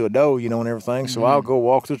tending to a doe, and everything. So I'll go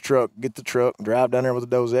walk to the truck, get the truck, drive down there where the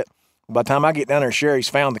doe's at. By the time I get down there, Sherry's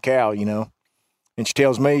found the cow, And she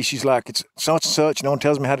tells me, she's like, it's such and such, and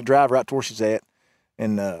tells me how to drive right to where she's at.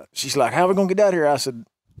 And she's like, how are we going to get out here? I said,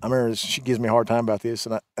 I remember she gives me a hard time about this.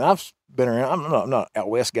 And I've been around, I'm not an out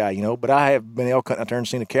west guy, but I have been elk hunting out there and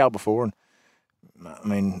seen a cow before. And I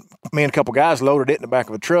mean, me and a couple guys loaded it in the back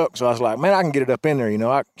of a truck. So I was like, man, I can get it up in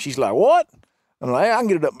there, She's like, what? I'm like, hey, I can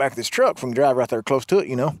get it up back of this truck from the drive right there close to it,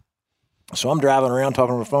 So I'm driving around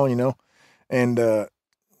talking on the phone, and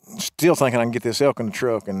still thinking I can get this elk in the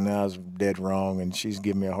truck, and I was dead wrong, and she's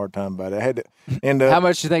giving me a hard time about it. I had to end up. How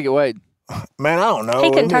much do you think it weighed? Man, I don't know. He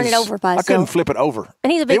couldn't turn it over by I couldn't himself. flip it over.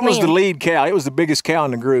 And he's a big It was man. the lead cow. It was the biggest cow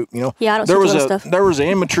in the group. You know. Yeah, I don't there shoot was little a stuff. there was an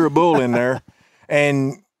immature bull in there,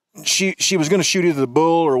 and she was going to shoot either the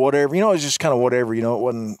bull or whatever. You know, it was just kind of whatever. You know, it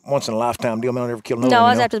wasn't once in a lifetime deal. Man, I never killed no No, one. I you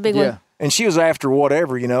was know? after the big Yeah. one. And she was after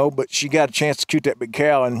whatever, you know, but she got a chance to shoot that big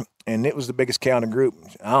cow, and it was the biggest cow in the group.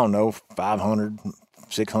 I don't know, 500,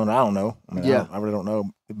 600, I don't know. I mean, Yeah. I really don't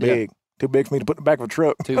know. Big. Too big for me to put in the back of a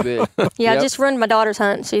truck. Too big. Yeah, Yep. I just ruined my daughter's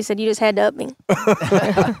hunt. She said, you just had to up me.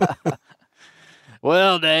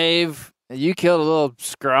 Well, Dave, you killed a little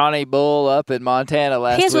scrawny bull up in Montana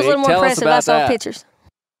last week. His was a little more Tell us impressive. I about saw that. pictures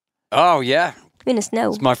Oh yeah, in the snow.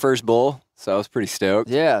 it's my first bull, so I was pretty stoked.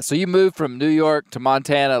 Yeah, so you moved from New York to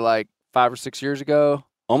Montana like 5 or 6 years ago?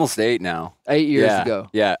 Almost 8 now. 8 years yeah. ago.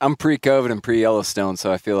 Yeah, I'm pre-COVID and pre-Yellowstone,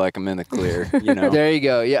 so I feel like I'm in the clear. You know. There you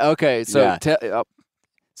go. Yeah, okay. So Yeah.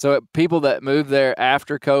 so people that move there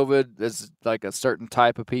after COVID is like a certain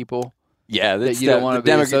type of people? Yeah, That that's you don't wanna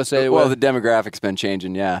be associated well, with? the demographic's been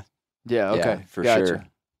changing. Yeah, Yeah, okay. yeah, for Gotcha. sure.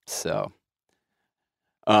 So,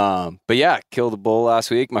 but yeah, killed a bull last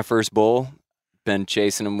week. My first bull. Been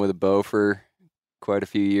chasing him with a bow for quite a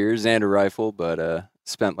few years and a rifle, but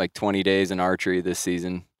spent like 20 days in archery this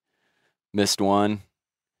season. Missed one,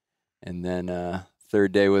 and then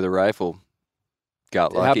third day with a rifle.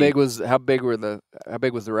 Got lucky. How big was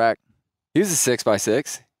the rack? He was a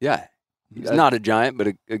 6x6. Yeah, he's not a giant, but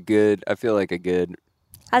a good. I feel like a good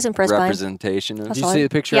I was impressed by him. representation of. I Did you saw see it. the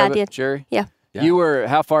picture Yeah, of I it, did. Jerry? Yeah. Yeah. You were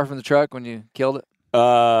how far from the truck when you killed it?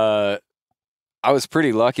 I was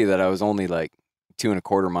pretty lucky that I was only like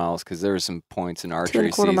 2.25 miles because there were some points in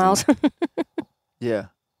archery 2.25 season. miles. Yeah.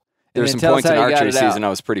 There were And some then tell us points in how you got archery it out. season I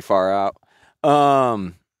was pretty far out.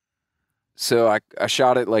 So I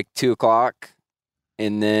shot it like 2:00,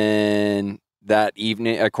 and then that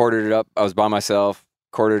evening I quartered it up. I was by myself,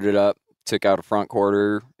 quartered it up, took out a front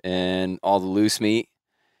quarter and all the loose meat.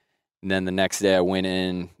 And then the next day I went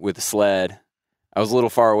in with a sled. I was a little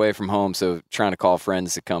far away from home, so trying to call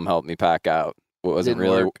friends to come help me pack out wasn't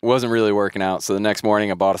Didn't really working out. So the next morning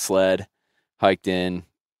I bought a sled, hiked in,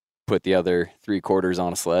 put the other 3/4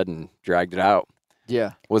 on a sled, and dragged it out.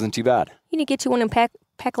 Yeah. Wasn't too bad. You need to get you one in pack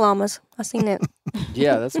llamas. I seen that.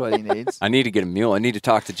 Yeah, that's what he needs. I need to get a mule. I need to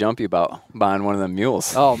talk to Jumpy about buying one of them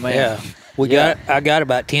mules. Oh man. Yeah, I got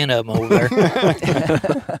about 10 of them over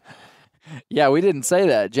there. Yeah, we didn't say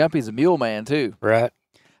that. Jumpy's a mule man too. Right.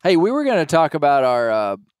 Hey, we were going to talk about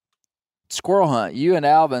our squirrel hunt. You and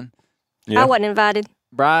Alvin, Yeah. I wasn't invited.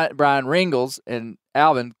 Brian Ringles and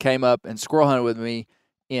Alvin came up and squirrel hunted with me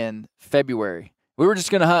in February. We were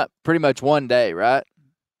just going to hunt pretty much one day, right?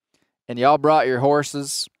 And y'all brought your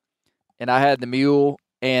horses, and I had the mule,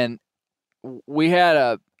 and we had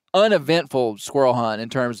a uneventful squirrel hunt in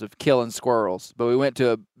terms of killing squirrels. But we went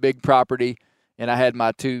to a big property, and I had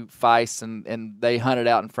my 2 Feists, and they hunted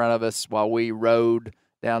out in front of us while we rode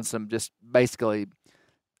down some just basically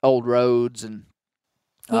old roads. And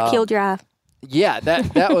You killed your eye. yeah,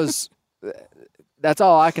 that was that's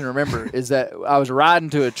all I can remember is that I was riding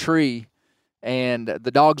to a tree, and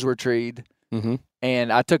the dogs were treed, Mhm.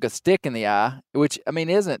 and I took a stick in the eye, which I mean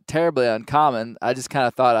isn't terribly uncommon. I just kind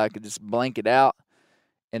of thought I could just blink it out,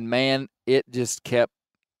 and man, it just kept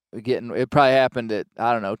getting. It probably happened at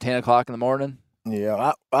 10:00 in the morning.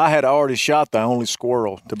 Yeah, I had already shot the only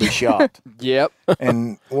squirrel to be shot. Yep.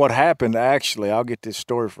 And what happened, actually, I'll get this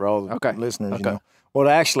story for all the Okay. listeners, Okay. you know. What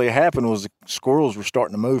actually happened was the squirrels were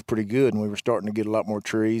starting to move pretty good, and we were starting to get a lot more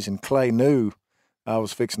trees, and Clay knew I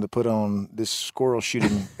was fixing to put on this squirrel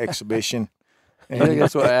shooting exhibition. You think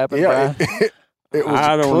that's what happened, Yeah, Brian? it was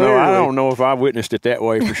I don't know. clearly, I don't know if I witnessed it that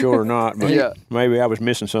way for sure or not, but Yeah. maybe I was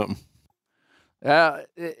missing something.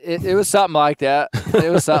 It was something like that. It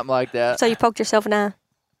was something like that. So you poked yourself in the eye.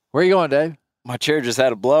 Where you going, Dave? My chair just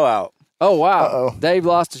had a blowout. Oh wow, Uh-oh. Dave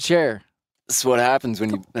lost a chair. This is what happens when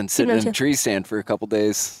you've been sitting in Gotcha. a tree stand for a couple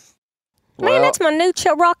days. Man, Well, that's my new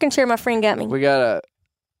rocking chair my friend got me. we gotta,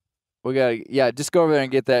 yeah. Just go over there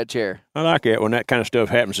and get that chair. I like that when that kind of stuff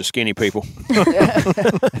happens to skinny people.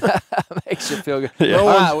 Makes you feel good. Yeah. No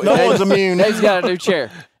All one's, right, no one's immune. Dave's got a new chair.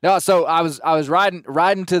 No, so I was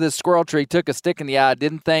riding to the squirrel tree, took a stick in the eye.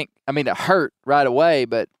 Didn't think. I mean, it hurt right away,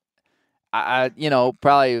 but I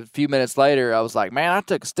probably a few minutes later, I was like, man, I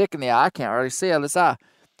took a stick in the eye. I can't really see out of this eye.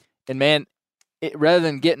 And man, rather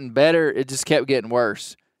than getting better, it just kept getting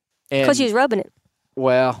worse. And Because you was rubbing it.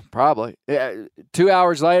 well, probably. 2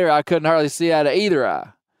 hours later, I couldn't hardly see out of either eye.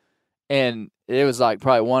 And it was like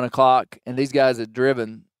probably 1 o'clock, and these guys had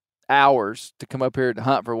driven hours to come up here to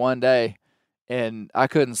hunt for one day, and I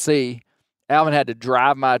couldn't see. Alvin had to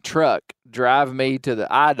drive my truck, drive me to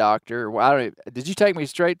the eye doctor. Well, I don't even, did you take me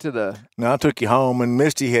straight to the? No, I took you home, and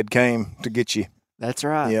Misty had came to get you. That's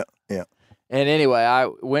right. Yeah. And anyway, I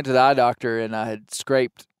went to the eye doctor, and I had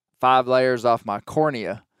scraped 5 layers off my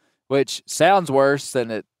cornea, which sounds worse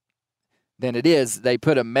than it is. They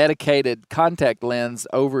put a medicated contact lens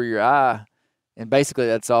over your eye, and basically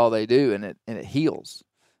that's all they do, and it heals.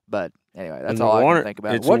 But anyway, that's all I can think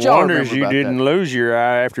about. It's What a y'all wonder remember you about didn't that? lose your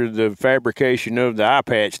eye after the fabrication of the eye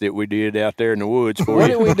patch that we did out there in the woods for What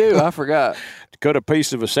you. did we do? I forgot. Cut a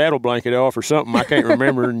piece of a saddle blanket off or something. I can't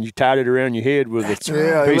remember, and you tied it around your head with Yeah,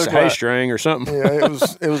 a it piece looked of hay like- string or something. Yeah, it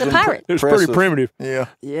was The pirate. It was pretty impressive. primitive. Yeah.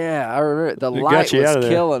 Yeah, I remember. The It got light you out of was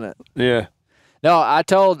there. killing it. Yeah. No, I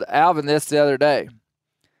told Alvin this the other day.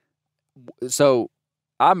 So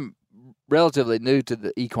I'm relatively new to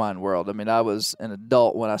the equine world. I mean, I was an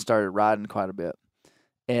adult when I started riding quite a bit.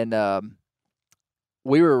 And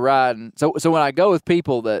we were riding. So when I go with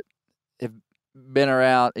people that have been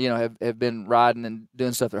around, have been riding and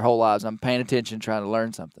doing stuff their whole lives, I'm paying attention, trying to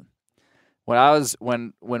learn something.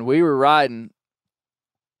 When we were riding,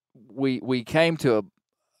 we came to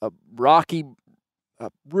a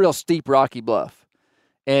real steep rocky bluff.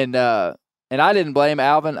 And I didn't blame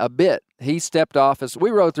Alvin a bit. He stepped off as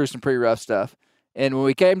we rode through some pretty rough stuff. And when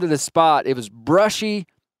we came to this spot, it was brushy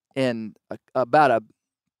and about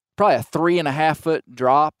probably a 3.5 foot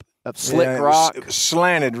drop of slick Yeah, rock. It was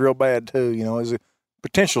slanted real bad too. It was a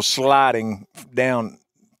potential sliding down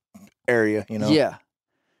area. Yeah.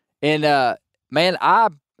 And man, I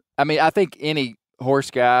think any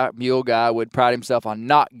horse guy, mule guy would pride himself on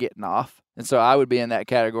not getting off. And so I would be in that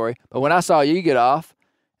category. But when I saw you get off,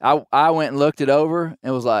 I went and looked it over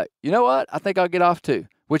and was like, you know what? I think I'll get off too,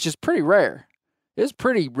 which is pretty rare. It's a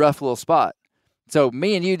pretty rough little spot. So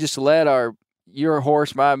me and you just led your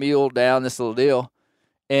horse, my mule, down this little deal.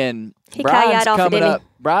 And He kayakked off it, didn't he?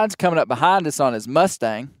 Brian's coming up behind us on his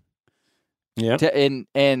Mustang. Yeah.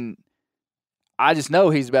 And I just know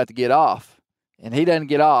he's about to get off. And he doesn't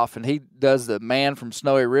get off, and he does the man from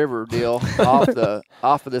Snowy River deal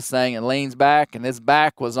off of this thing and leans back, and his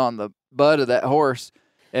back was on the butt of that horse.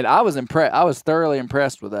 And I was impressed. I was thoroughly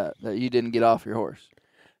impressed with that you didn't get off your horse.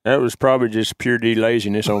 That was probably just pure D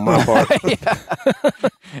laziness on my part.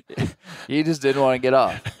 You just didn't want to get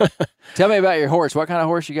off. Tell me about your horse. What kind of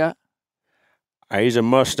horse you got? He's a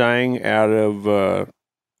Mustang out of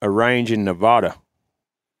a range in Nevada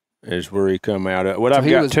is where he come out of. What So I've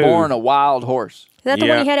he got was two. born a wild horse. Is that the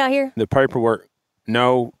Yeah. one you had out here? The paperwork.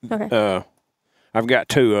 No. Okay. I've got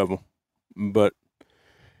 2 of them. But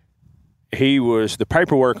the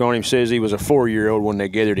paperwork on him says he was a 4-year-old when they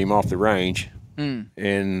gathered him off the range. Mm.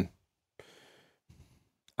 And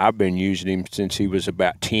I've been using him since he was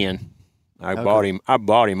about 10. I bought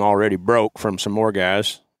him already broke from some more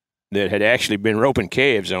guys that had actually been roping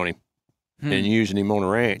calves on him and using him on a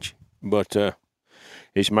ranch. But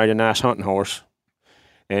he's made a nice hunting horse.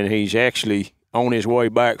 And he's actually on his way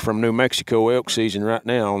back from New Mexico elk season right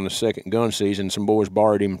now on the second gun season. Some boys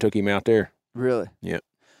borrowed him and took him out there. Really? Yeah.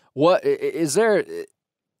 What is there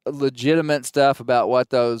legitimate stuff about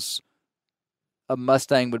what a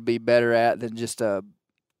Mustang would be better at than just a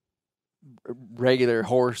regular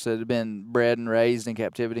horse that had been bred and raised in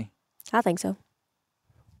captivity? I think so.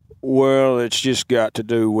 Well, it's just got to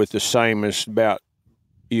do with the same as about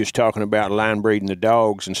you was talking about line breeding the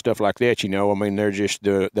dogs and stuff like that. I mean, they're just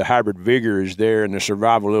the hybrid vigor is there, and the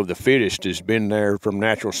survival of the fittest has been there from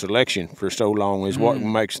natural selection for so long. Is what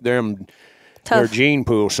makes their Tough. gene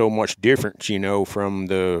pool so much different. From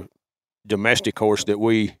the domestic horse that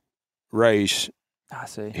we raise I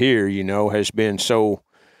see. here. Has been so.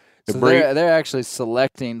 The So breed, they're actually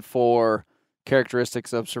selecting for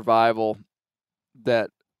characteristics of survival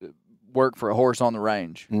that work for a horse on the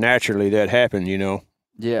range. naturally that happened.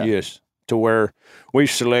 Yeah. Yes, to where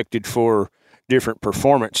we've selected for different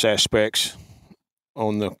performance aspects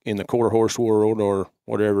in the quarter horse world or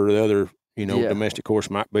whatever the other Yeah. domestic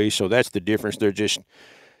horse might be. So that's the difference. They're just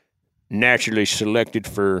naturally selected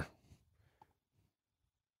for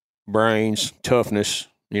brains, toughness.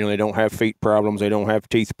 They don't have feet problems. They don't have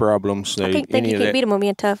teeth problems. I think Any you of can beat them with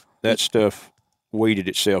being tough. that stuff weeded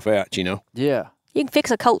itself out. Yeah. You can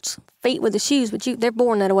fix a colt's feet with the shoes, but they're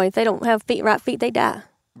born that way. If they don't have right feet, they die.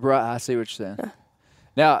 Right. I see what you're saying.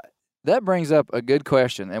 Now, that brings up a good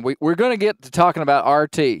question, and we're going to get to talking about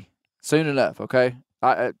RT soon enough, okay?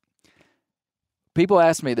 People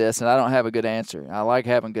ask me this, and I don't have a good answer. I like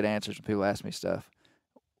having good answers when people ask me stuff.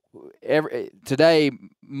 Today,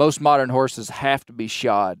 most modern horses have to be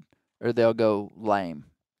shod, or they'll go lame.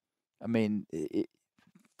 I mean,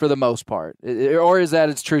 for the most part. Or is that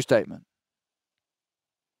its true statement?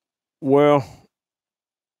 Well,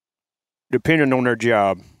 depending on their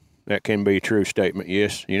job, that can be a true statement,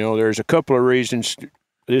 yes. There's a couple of reasons.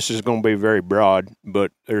 This is going to be very broad,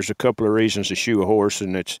 but there's a couple of reasons to shoe a horse,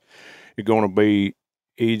 and it's going to be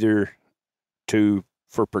either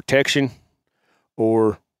for protection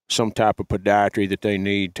or some type of podiatry that they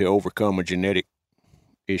need to overcome a genetic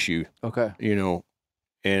issue. Okay.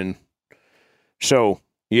 And so,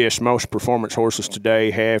 yes, most performance horses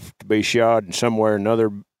today have to be shod in some way or another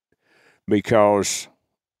because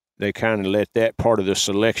they kind of let that part of the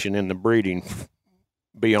selection and the breeding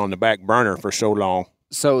be on the back burner for so long.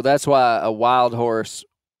 So that's why a wild horse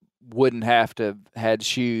wouldn't have to have had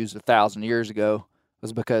shoes 1,000 years ago,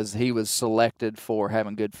 was because he was selected for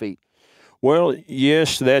having good feet. Well,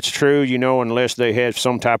 yes, that's true, unless they have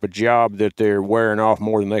some type of job that they're wearing off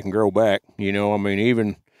more than they can grow back.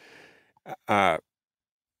 Even I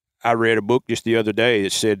read a book just the other day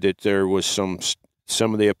that said that there was some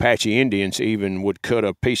of the Apache Indians even would cut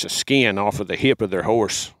a piece of skin off of the hip of their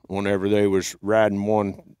horse whenever they was riding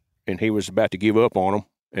one and he was about to give up on them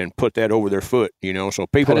and put that over their foot, So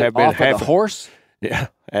people have been off of the horse? Yeah,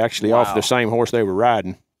 actually Wow. off the same horse they were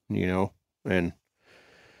riding,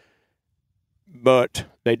 but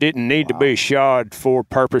they didn't need to be shod for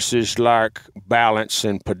purposes like balance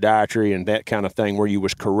and podiatry and that kind of thing where you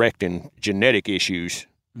was correcting genetic issues.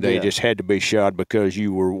 They just had to be shod because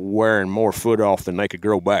you were wearing more foot off than they could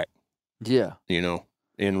grow back. Yeah.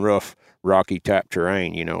 In rough, rocky type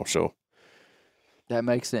terrain, so That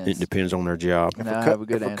makes sense. it depends on their job. If, Now I a, have cut, a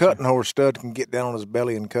good if a answer. cutting horse stud can get down on his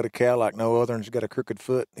belly and cut a cow like no other and he's got a crooked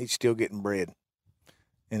foot, he's still getting bred.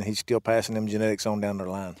 And he's still passing them genetics on down the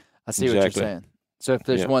line. I see what Exactly. you're saying. So if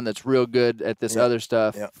there's Yeah. one that's real good at this Yeah. other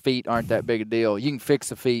stuff, Yeah. feet aren't that big a deal. You can fix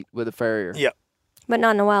the feet with a farrier, Yeah. But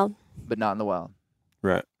not in the wild. but not in the wild.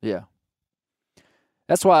 Right. Yeah.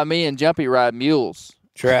 That's why me and Jumpy ride mules.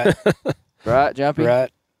 That's right. Right, Jumpy?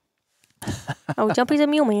 Right. Oh, Jumpy's a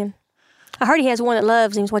mule man. I heard he has one that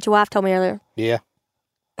loves him, is what your wife told me earlier. Yeah.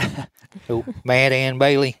 Oh, Mad Ann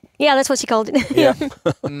Bailey. Yeah, that's what she called it. Yeah.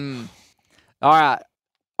 All right.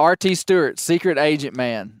 R.T. Stewart, Secret Agent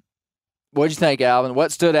Man. What'd you think, Alvin?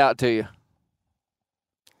 What stood out to you?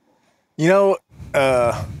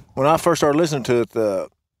 When I first started listening to it, the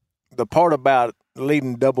part about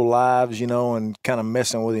leading double lives, and kind of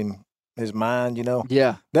messing with his mind,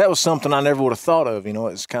 Yeah. that was something I never would have thought of.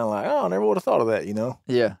 It's kind of like, I never would have thought of that,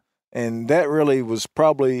 Yeah. And that really was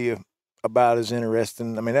probably about as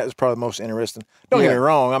interesting. I mean, that was probably the most interesting. Don't get Yeah. me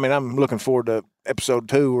wrong. I mean, I'm looking forward to episode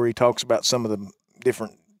 2 where he talks about some of the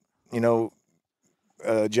different,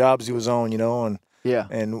 jobs he was on, and Yeah.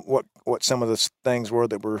 and what some of the things were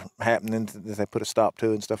that were happening that they put a stop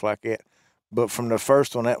to and stuff like that. But from the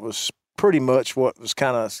first one, that was pretty much what was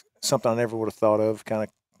kind of something I never would have thought of. Kind of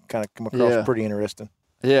come across Yeah. pretty interesting.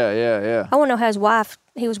 Yeah. I want to know how his wife,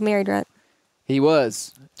 he was married, right? He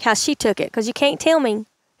was. How she took it. Because you can't tell me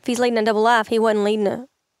if he's leading a double life, he wasn't leading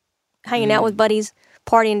hanging out with buddies,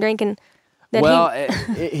 partying, drinking. That Well,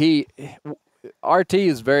 RT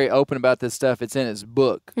is very open about this stuff. It's in his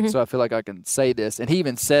book, so I feel like I can say this. And he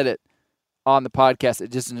even said it on the podcast.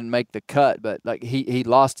 It just didn't make the cut, but like he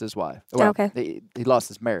lost his wife. Well, Okay. he lost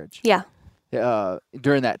his marriage. Yeah.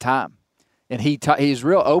 During that time, and he's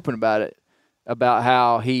real open about it, about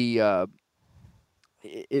how he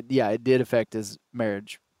it did affect his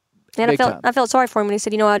marriage. And Big time. I felt sorry for him when he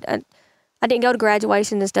said, I didn't go to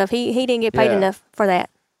graduation and stuff. He didn't get paid Yeah. enough for that.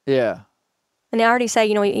 Yeah. And they already say,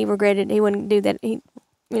 he regretted he wouldn't do that. He,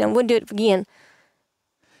 wouldn't do it again.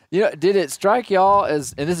 Did it strike y'all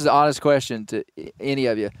as, and this is an honest question to any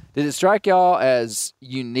of you, did it strike y'all as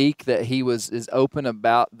unique that he was as open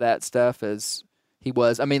about that stuff as he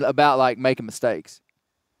was? I mean, about like making mistakes?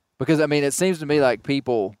 Because, I mean, it seems to me like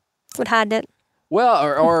people, Would hide that. well,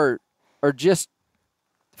 or just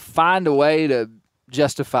find a way to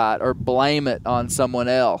justify it or blame it on someone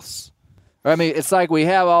else. I mean, it's like we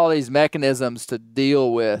have all these mechanisms to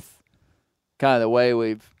deal with kind of the way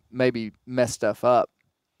we've maybe messed stuff up.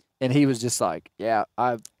 And he was just like, yeah,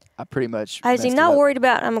 I pretty much Is he messed it not up. worried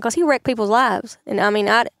about, because he wrecked people's lives. And I mean,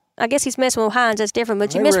 I guess he's messing with Hines, that's different.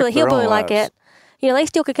 But you They mess with a wreck their hillbilly own like lives. that, they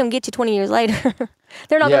still could come get you 20 years later.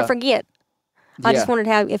 They're not Yeah. going to forget. I just Yeah.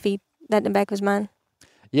 wondered if he, that in the back of his mind.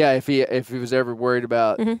 Yeah, if he was ever worried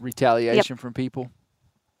about retaliation from people.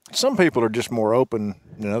 Some people are just more open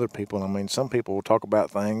than other people. I mean, some people will talk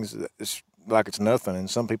about things that it's like it's nothing, and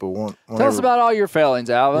some people won't. Tell us about all your failings,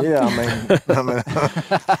 Alvin. Yeah, I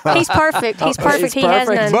mean, He's perfect. He's perfect. He has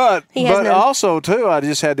perfect. none. He has but none. also too, I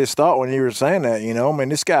just had this thought when you were saying that. I mean,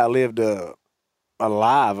 this guy lived a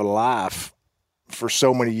life for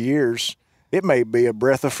so many years, it may be a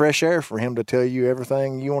breath of fresh air for him to tell you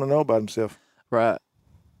everything you want to know about himself. Right.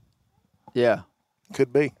 Yeah.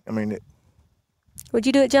 Could be. I mean, Would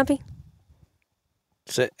you do it, Jumpy?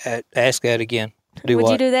 So, ask that again. Would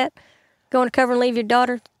what? you do that? Go undercover and leave your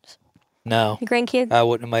daughter, No, your grandkid? I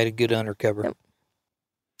wouldn't have made a good undercover. Yep.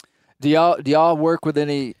 Do y'all work with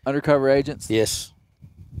any undercover agents? Yes,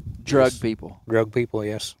 Drug Yes. people. drug people.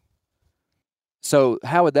 Yes. So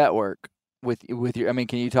how would that work with your? I mean,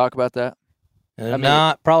 can you talk about that?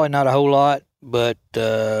 mean- Probably not a whole lot, but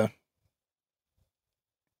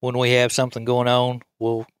when we have something going on,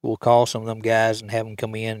 we'll call some of them guys and have them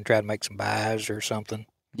come in and try to make some buys or something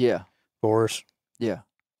Yeah. for us. Yeah.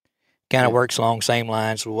 Kind of Yeah. works along the same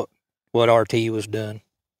lines with what RT was doing.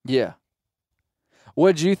 Yeah.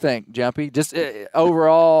 What'd you think, Jumpy? Just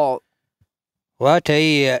overall. Well, I tell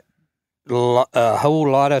you, a whole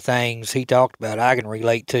lot of things he talked about I can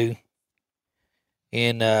relate to,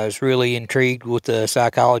 and I was really intrigued with the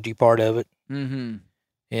psychology part of it. Mm-hmm.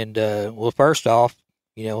 And well, first off,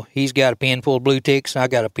 he's got a pen full of blue ticks, and I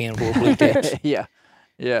got a pen full of blue ticks. Yeah.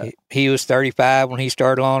 Yeah. He was 35 when he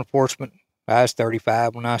started law enforcement. I was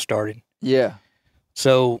 35 when I started. Yeah.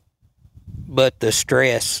 So, but the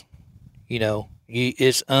stress,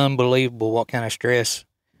 it's unbelievable what kind of stress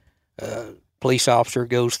a police officer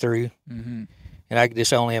goes through. Mm-hmm. And I could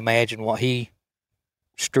just only imagine what he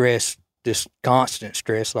stressed, just constant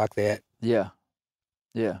stress like that. Yeah.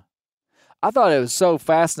 Yeah. I thought it was so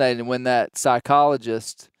fascinating when that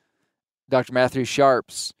psychologist, Dr. Matthew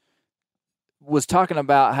Sharps, was talking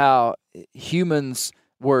about how humans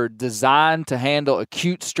were designed to handle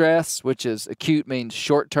acute stress, which is acute means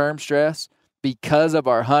short-term stress, because of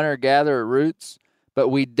our hunter-gatherer roots, but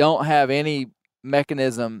we don't have any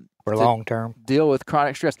mechanism For to long term. deal with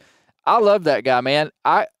chronic stress. I love that guy, man.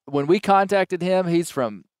 When we contacted him, he's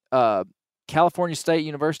from California State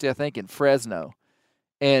University, I think, in Fresno,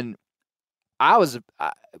 and I was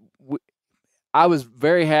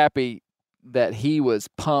very happy that he was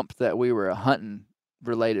pumped that we were a hunting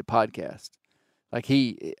related podcast. Like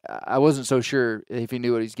I wasn't so sure if he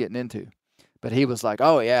knew what he's getting into, but he was like,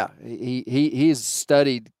 "Oh yeah, he's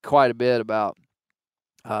studied quite a bit about."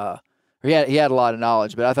 He had a lot of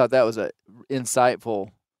knowledge, but I thought that was a insightful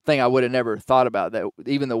thing I would have never thought about. That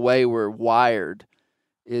even the way we're wired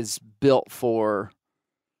is built for,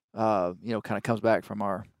 kind of comes back from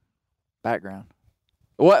our background.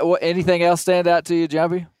 What anything else stand out to you,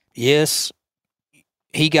 Jumpy? Yes,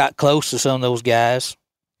 he got close to some of those guys,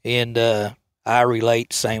 and I relate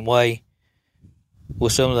the same way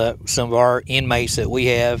with some of our inmates that we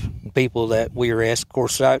have, people that we arrest. Of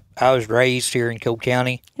course, I was raised here in Cobb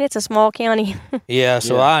County. It's a small county. Yeah,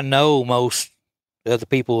 so Yeah. I know most of the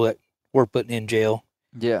people that we're putting in jail,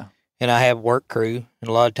 Yeah, and I have a work crew, and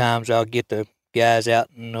a lot of times I'll get the guys out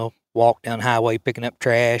and they'll walk down the highway picking up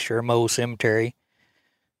trash or mow a cemetery.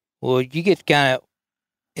 Well, you get kind of,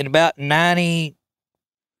 in about 90%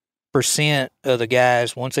 of the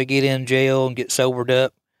guys, once they get in jail and get sobered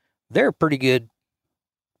up, they're pretty good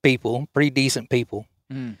people, pretty decent people.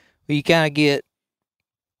 Mm. You kind of get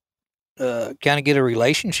a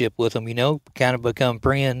relationship with them, kind of become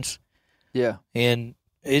friends, yeah, and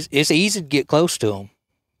it's easy to get close to them,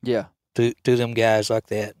 yeah, to them guys like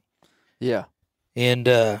that. yeah, And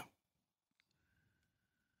I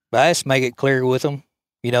just make it clear with them.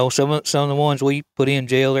 Some of the ones we put in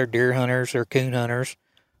jail, they're deer hunters, they're coon hunters,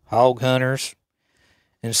 hog hunters,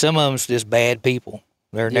 and some of them's just bad people.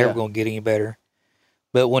 They're never Yeah. going to get any better.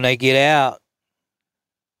 But when they get out,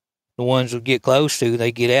 the ones we get close to,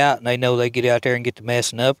 they get out and they know they get out there and get to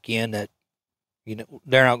messing up again. That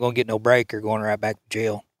they're not going to get no break or going right back to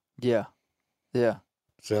jail. yeah, yeah.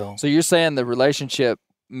 So So you're saying the relationship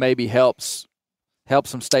maybe helps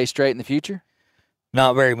them stay straight in the future?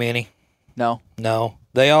 not very many. No. No,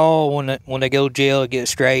 they all when they go to jail, get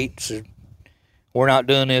straight. So we're not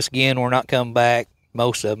doing this again. We're not coming back.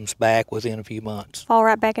 Most of them's back within a few months. Fall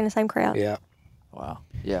right back in the same crowd. Yeah. Wow.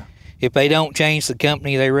 Yeah. If they don't change the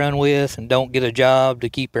company they run with and don't get a job to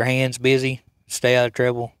keep their hands busy, stay out of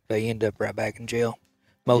trouble, they end up right back in jail.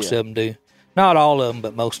 Most Yeah. of them do. Not all of them,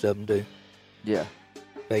 but most of them do. Yeah.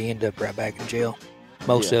 They end up right back in jail.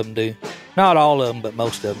 Most Yeah. of them do. Not all of them, but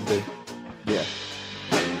most of them do. Yeah.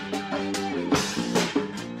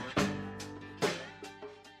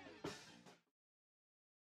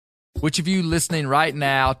 Which of you listening right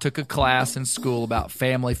now took a class in school about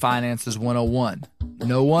Family Finances 101?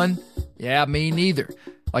 No one? Yeah, me neither.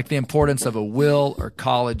 Like the importance of a will or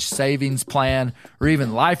college savings plan or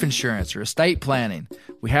even life insurance or estate planning.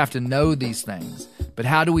 We have to know these things. But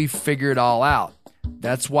how do we figure it all out?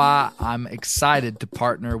 That's why I'm excited to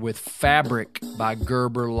partner with Fabric by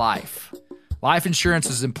Gerber Life. Life insurance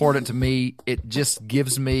is important to me. It just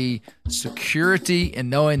gives me security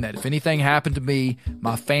in knowing that if anything happened to me,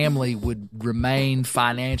 my family would remain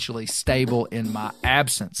financially stable in my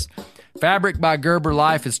absence. Fabric by Gerber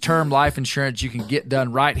Life is term life insurance you can get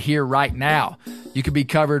done right here, right now. You can be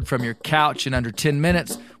covered from your couch in under 10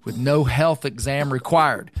 minutes with no health exam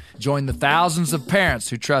required. Join the thousands of parents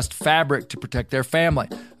who trust Fabric to protect their family.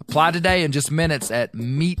 Apply today in just minutes at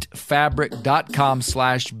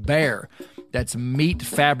meetfabric.com/bear. That's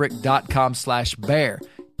meetfabric.com/bear.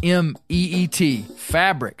 MEET,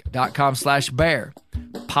 fabric.com/bear.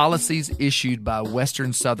 Policies issued by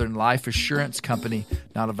Western Southern Life Assurance Company,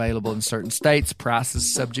 not available in certain states.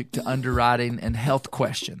 Prices subject to underwriting and health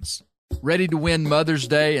questions. Ready to win Mother's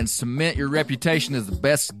Day and cement your reputation as the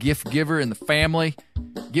best gift giver in the family?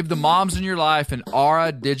 Give the moms in your life an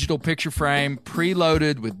Aura digital picture frame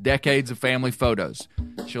preloaded with decades of family photos.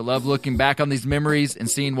 She'll love looking back on these memories and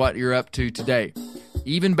seeing what you're up to today.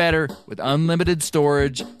 Even better, with unlimited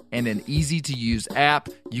storage and an easy-to-use app,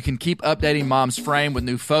 you can keep updating Mom's frame with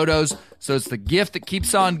new photos, so it's the gift that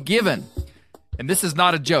keeps on giving. And this is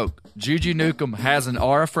not a joke. Juju Newcomb has an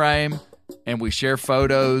Aura frame, and we share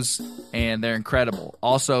photos, and they're incredible.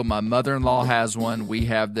 Also, my mother-in-law has one. We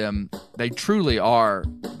have them. They truly are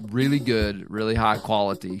really good, really high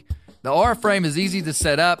quality. The Aura frame is easy to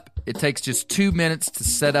set up. It takes just 2 minutes to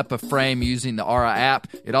set up a frame using the Aura app.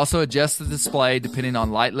 It also adjusts the display depending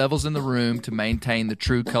on light levels in the room to maintain the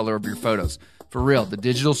true color of your photos. For real, the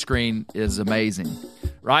digital screen is amazing.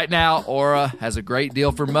 Right now, Aura has a great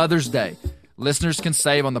deal for Mother's Day. Listeners can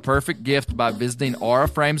save on the perfect gift by visiting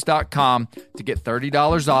auraframes.com to get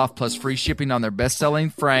 $30 off plus free shipping on their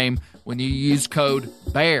best-selling frame when you use code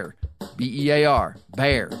BEAR, B-E-A-R,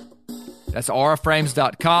 BEAR. That's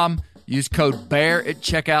auraframes.com. Use code BEAR at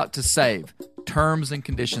checkout to save. Terms and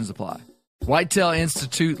conditions apply. Whitetail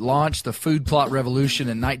Institute launched the food plot revolution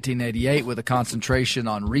in 1988 with a concentration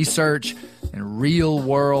on research and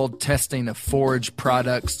real-world testing of forage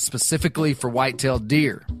products specifically for whitetail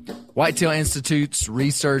deer. Whitetail Institute's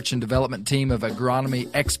research and development team of agronomy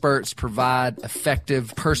experts provide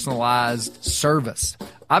effective, personalized service.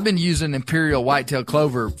 I've been using Imperial Whitetail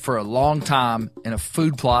Clover for a long time in a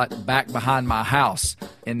food plot back behind my house.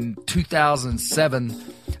 In 2007,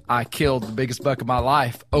 I killed the biggest buck of my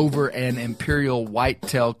life over an Imperial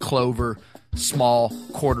Whitetail Clover small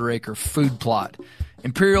quarter-acre food plot.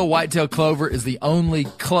 Imperial Whitetail Clover is the only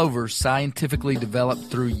clover scientifically developed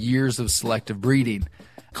through years of selective breeding.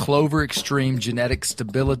 Clover Extreme genetic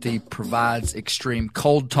stability provides extreme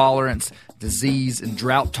cold tolerance, disease, and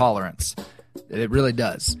drought tolerance. It really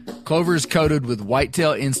does. Clover is coated with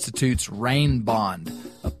Whitetail Institute's Rain Bond,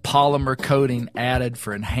 a polymer coating added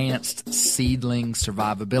for enhanced seedling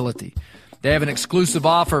survivability. They have an exclusive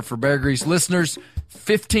offer for Bear Grease listeners,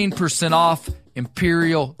 15% off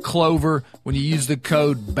Imperial Clover when you use the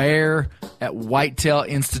code BEAR at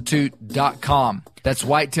whitetailinstitute.com. That's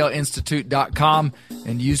whitetailinstitute.com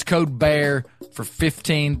and use code BEAR for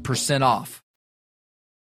 15% off.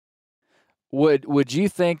 Would you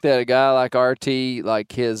think that a guy like RT,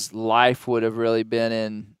 like his life would have really been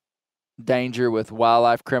in danger with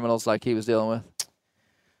wildlife criminals like he was dealing with?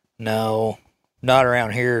 No, not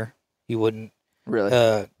around here. You wouldn't.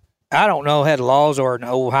 Really? I don't know how the laws are in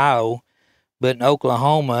Ohio, but in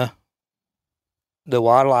Oklahoma, the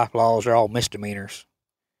wildlife laws are all misdemeanors.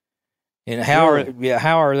 And how are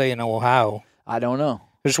they in Ohio? I don't know.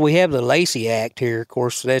 Because we have the Lacey Act here. Of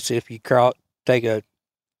course, that's if you take a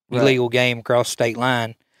illegal game across state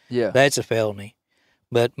line. Yeah. That's a felony.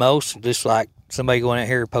 But most, just like somebody going out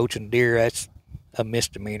here poaching deer, that's a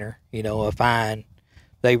misdemeanor, a fine.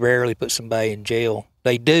 They rarely put somebody in jail.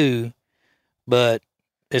 They do, but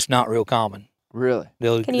it's not real common. Really?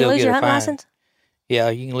 Can you lose your hunting license? Yeah,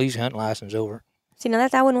 you can lose your hunting license over. See, now I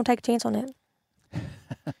wouldn't want to take a chance on that.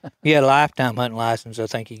 You had a lifetime hunting license, I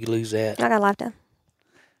think you could lose that. I got a lifetime.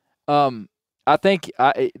 I think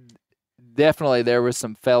definitely there was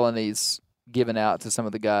some felonies given out to some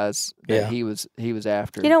of the guys that he was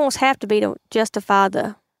after. You don't almost have to be to justify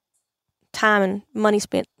the time and money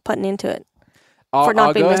spent putting into it. I'll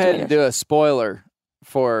go ahead and do a spoiler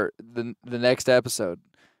for the next episode.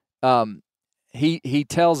 He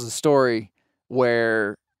tells a story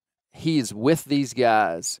where he's with these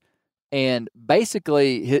guys, and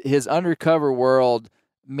basically his undercover world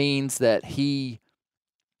means that he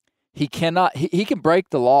can break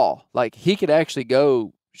the law. Like, he could actually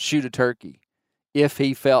go shoot a turkey if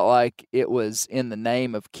he felt like it was in the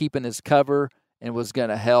name of keeping his cover and was going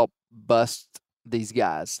to help bust these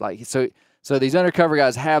guys. Like, so these undercover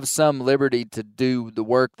guys have some liberty to do the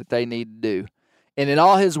work that they need to do. And in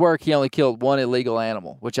all his work, he only killed one illegal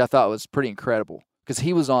animal, which I thought was pretty incredible because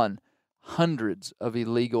he was on hundreds of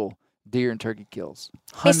illegal deer and turkey kills.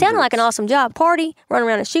 It sounded like an awesome job. Party, run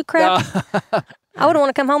around and shoot crap. I wouldn't want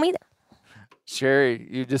to come home either. Sherry,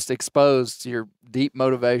 you just exposed your deep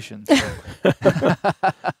motivations.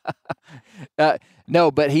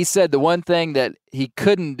 No, but he said the one thing that he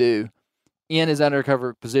couldn't do in his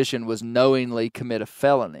undercover position was knowingly commit a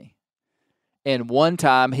felony. And one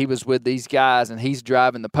time he was with these guys and he's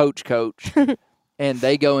driving the poach coach and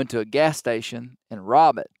they go into a gas station and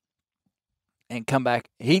rob it and come back.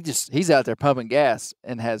 He's out there pumping gas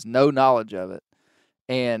and has no knowledge of it.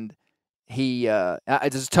 And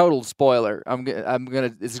it's a total spoiler.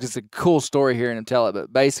 It's just a cool story hearing him tell it,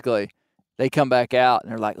 but basically they come back out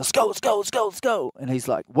and they're like, let's go. And he's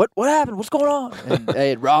like, what happened? What's going on? And they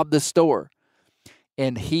had robbed the store.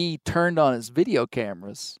 And he turned on his video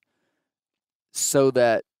cameras so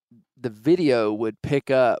that the video would pick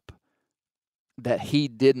up that he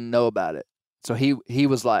didn't know about it. So he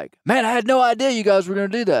was like, man, I had no idea you guys were going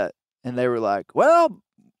to do that. And they were like, well,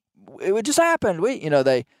 it just happened.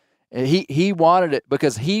 He wanted it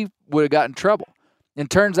because he would have gotten in trouble. And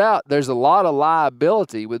turns out there's a lot of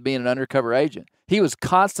liability with being an undercover agent. He was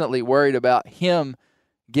constantly worried about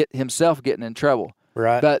himself getting in trouble.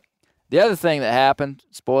 Right. But the other thing that happened,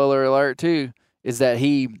 spoiler alert too, is that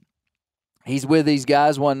he's with these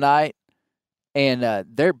guys one night, and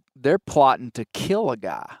they're plotting to kill a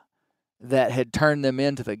guy that had turned them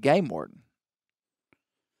into the game warden.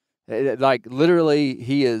 Like literally,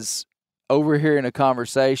 he is overhearing a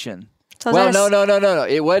conversation. So no.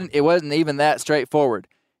 It wasn't even that straightforward.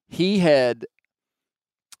 He had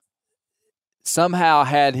somehow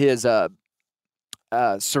had his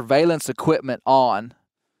surveillance equipment on,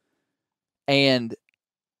 and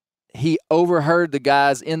he overheard the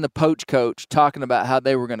guys in the poach coach talking about how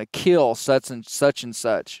they were going to kill such and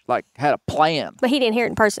such, like had a plan. But he didn't hear it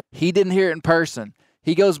in person. He didn't hear it in person.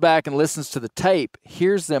 He goes back and listens to the tape,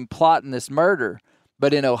 hears them plotting this murder.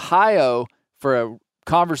 But in Ohio, for a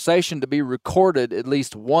conversation to be recorded, at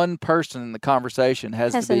least one person in the conversation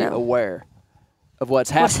has to be aware of what's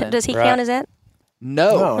happening. Does he count as that?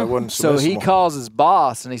 No, it wasn't so he submissible. calls his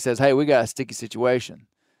boss and he says, hey, we got a sticky situation.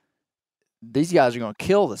 These guys are going to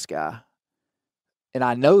kill this guy. And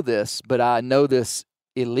I know this, but I know this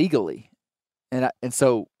illegally. And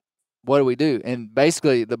so what do we do? And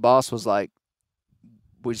basically the boss was like,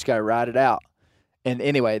 we just got to ride it out. And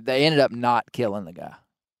anyway, they ended up not killing the guy.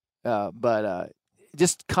 But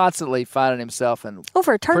just constantly finding himself in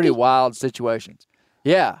Over a turkey? pretty wild situations.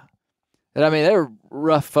 Yeah. And I mean, they were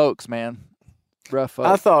rough folks, man. Rough folks.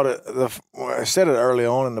 I thought I said it early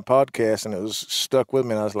on in the podcast, and it was stuck with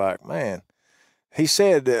me. And I was like, man, he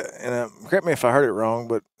said, and correct me if I heard it wrong,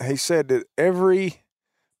 but he said that every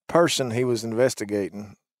person he was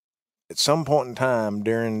investigating at some point in time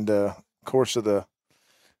during the course of the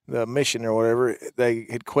mission or whatever, they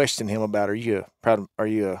had questioned him about, are you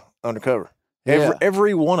undercover? Yeah.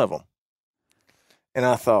 Every one of them. And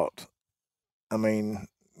I thought, I mean,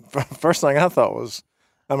 first thing I thought was,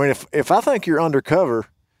 I mean, if I think you're undercover,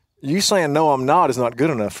 you saying no, I'm not is not good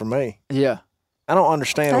enough for me. Yeah. I don't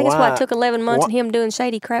understand I think why. that's why it took 11 months and him doing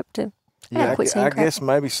shady crap to quit saying I crap. guess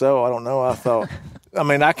maybe so. I don't know. I thought, I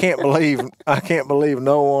mean, I can't believe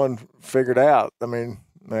no one figured out. I mean,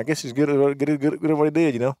 I guess he's good at what he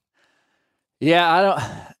did, you know?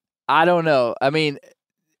 Yeah, I don't know. I mean,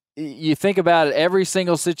 you think about it, every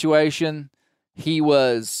single situation, he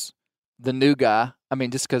was the new guy. I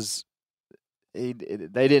mean, just because they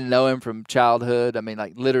didn't know him from childhood. I mean,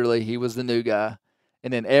 like literally, he was the new guy.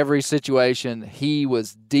 And in every situation, he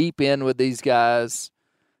was deep in with these guys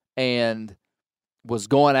and was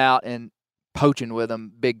going out and poaching with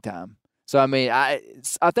them big time. So, I mean, I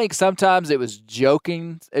think sometimes it was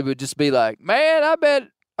joking. It would just be like, man, I bet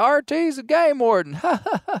RT's a game warden.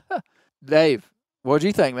 Dave, what'd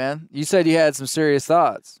you think, man? You said you had some serious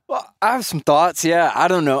thoughts. Well, I have some thoughts. Yeah, I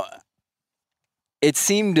don't know. It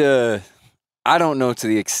seemed I don't know to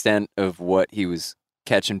the extent of what he was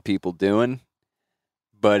catching people doing,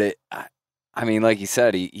 but I mean, like you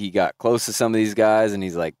said, he got close to some of these guys, and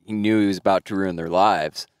he knew he was about to ruin their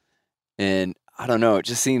lives. And I don't know, it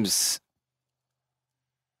just seems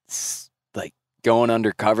like going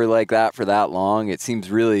undercover like that for that long, it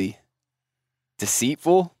seems really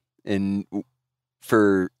deceitful. And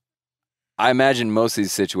I imagine most of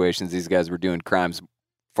these situations, these guys were doing crimes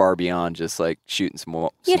far beyond just like shooting some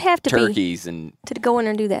You'd have to turkeys and to go in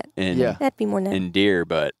there and do that. Yeah. That'd be more than that. and deer,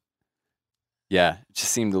 but yeah, it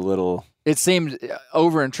just seemed a little. It seemed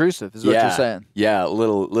over intrusive, is what you're saying. Yeah, a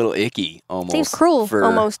little icky almost. Seems cruel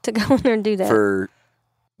almost to go in there and do that. For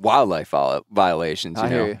wildlife violations. I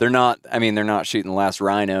hear you. They're not. I mean, they're not shooting the last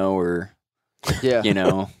rhino or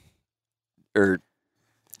Yeah. Or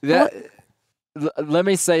let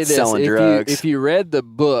me say this: selling drugs. if you read the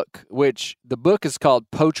book, which the book is called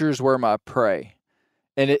 "Poachers Were My Prey,"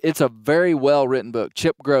 and it's a very well written book.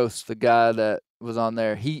 Chip Gross, the guy that was on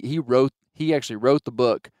there, he actually wrote the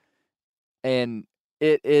book, and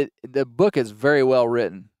the book is very well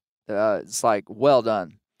written. It's like well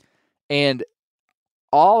done, and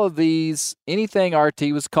all of these, anything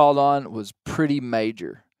RT was called on was pretty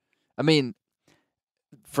major. I mean,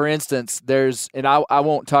 for instance, and I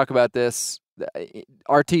won't talk about this.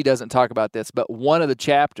 RT doesn't talk about this, but one of the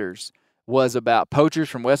chapters was about poachers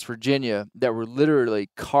from West Virginia that were literally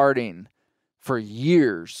carting for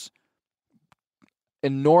years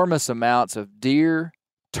enormous amounts of deer,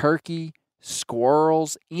 turkey,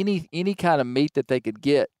 squirrels, any kind of meat that they could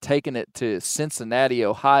get, taking it to Cincinnati,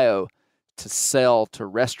 Ohio, to sell to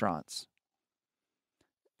restaurants.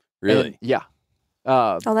 Really? And, yeah.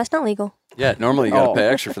 Oh, that's not legal. Yeah. Normally you got to pay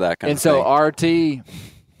extra for that kind And of so thing.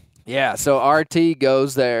 RT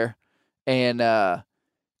goes there, and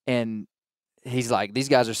he's like, these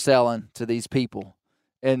guys are selling to these people,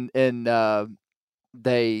 and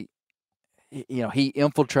they, he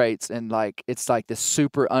infiltrates, and like it's like this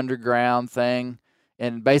super underground thing,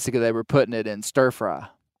 and basically they were putting it in stir fry,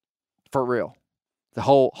 for real, the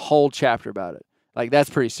whole chapter about it. Like that's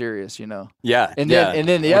pretty serious, Yeah. And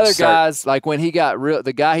then the other guys, like when he got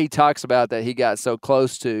the guy he talks about that he got so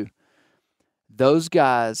close to, those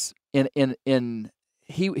guys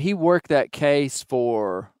he worked that case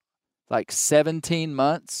for like 17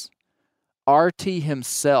 months. RT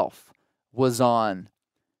himself was on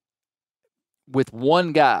with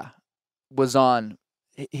one guy was on.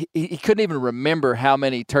 He couldn't even remember how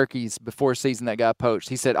many turkeys before season that guy poached.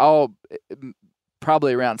 He said,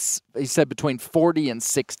 probably around, he said between 40 and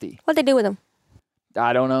 60. What'd they do with them?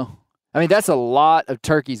 I don't know. I mean, that's a lot of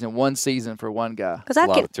turkeys in one season for one guy. Because A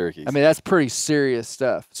lot of turkeys. I mean, that's pretty serious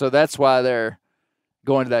stuff. So that's why they're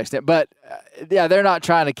going to that extent. But, they're not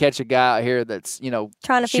trying to catch a guy out here that's, trying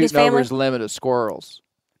to feed his shooting over family. his limit of squirrels.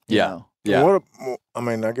 you Yeah. know. Yeah.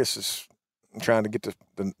 I guess it's trying to get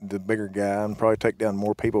the bigger guy and probably take down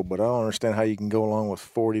more people, but I don't understand how you can go along with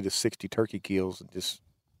 40 to 60 turkey kills.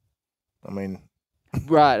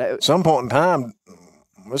 Right. At some point in time,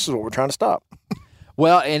 this is what we're trying to stop.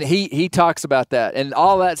 Well, and he talks about that, and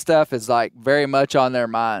all that stuff is like very much on their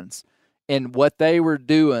minds. And what they were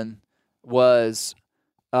doing was,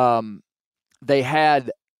 they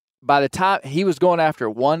had, by the time he was going after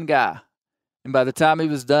one guy, and by the time he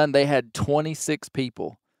was done, they had 26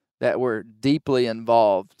 people that were deeply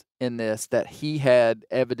involved in this that he had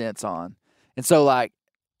evidence on. And so, like,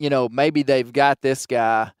 maybe they've got this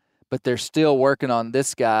guy, but they're still working on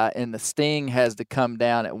this guy, and the sting has to come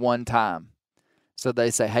down at one time. So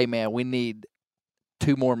they say, hey, man, we need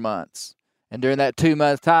 2 more months. And during that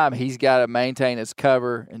 2-month time, he's got to maintain his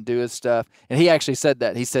cover and do his stuff. And he actually said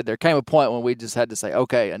that. He said there came a point when we just had to say,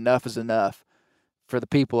 okay, enough is enough. For the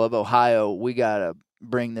people of Ohio, we got to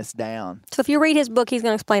bring this down. So if you read his book, he's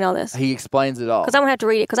going to explain all this. He explains it all. Because I'm going to have to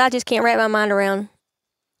read it because I just can't wrap my mind around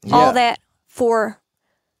all that for...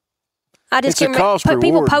 I just It's a can't put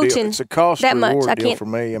people cost-reward deal. poaching It's a cost that much. reward I deal can't. for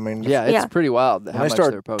me. Yeah, it's Yeah. pretty wild how When they much they're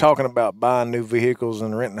start poaching. talking about buying new vehicles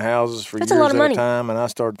and renting houses for That's a years lot of at money. a time, and I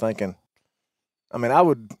started thinking,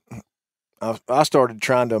 I started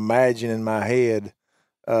trying to imagine in my head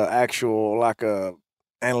actual, like a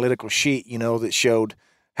analytical sheet, that showed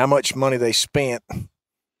how much money they spent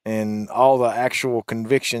and all the actual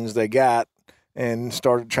convictions they got, and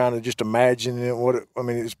started trying to just imagine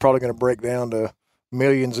it's probably going to break down to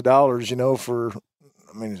millions of dollars, for,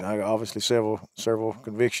 obviously several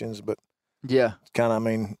convictions, but Yeah. it's kind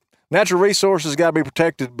of, natural resources got to be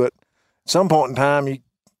protected, but at some point in time, you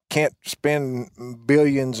can't spend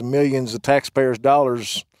billions and millions of taxpayers'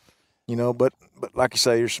 dollars, but like you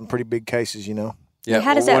say, there's some pretty big cases, Yeah,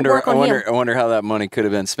 How does that work on him? I wonder how that money could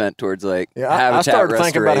have been spent towards I habitat started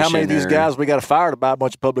thinking about how many of these restoration guys we got to fire to buy a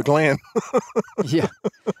bunch of public land. Yeah.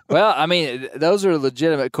 Well, those are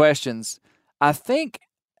legitimate questions. I think,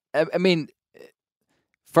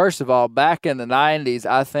 first of all, back in the 90s,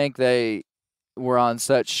 I think they were on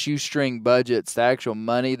such shoestring budgets. The actual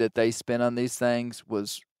money that they spent on these things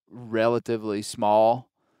was relatively small,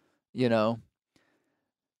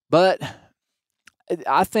 But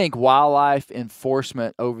I think wildlife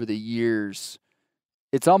enforcement over the years,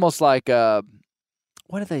 it's almost like, what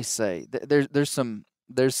do they say? There's some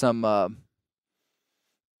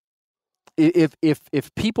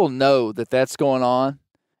if people know that that's going on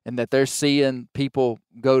and that they're seeing people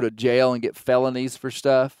go to jail and get felonies for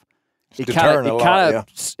stuff, deterring a lot,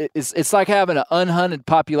 it's like having an unhunted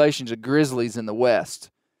populations of grizzlies in the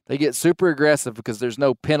West. They get super aggressive because there's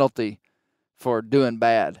no penalty for doing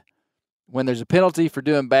bad. When there's a penalty for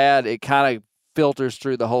doing bad, it kind of filters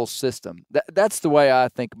through the whole system. That's the way I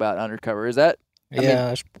think about undercover. Is that?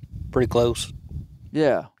 That's pretty close.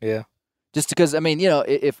 Yeah. Yeah. Just because,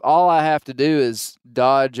 if all I have to do is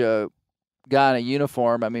dodge a guy in a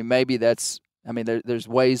uniform, maybe that's, there's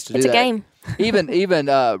ways to do that. It's a game. even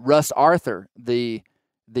Russ Arthur, the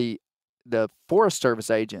Forest Service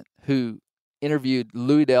agent who interviewed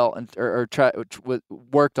Louisdale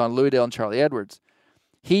worked on Louisdale and Charlie Edwards,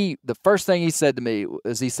 the first thing he said to me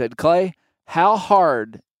is, he said, Clay, how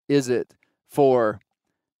hard is it for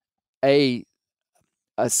a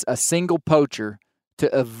single poacher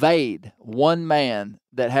to evade one man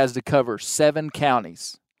that has to cover 7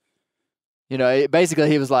 counties? Basically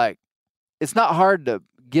he was like, it's not hard to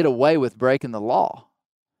get away with breaking the law.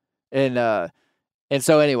 And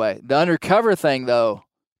so anyway, the undercover thing though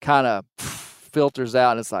kind of filters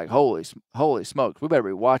out, and it's like, holy smokes, we better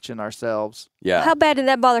be watching ourselves. Yeah. How bad did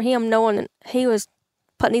that bother him, knowing that he was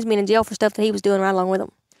putting these men in jail for stuff that he was doing right along with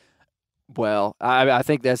them? Well, I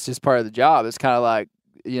think that's just part of the job. It's kind of like,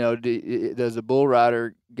 does a bull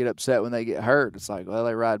rider get upset when they get hurt? It's like, well,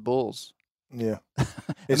 they ride bulls. Yeah.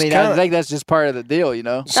 I think that's just part of the deal, it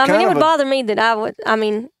would bother me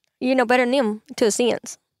that you're no better than them to a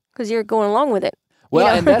sense, because you're going along with it. Well,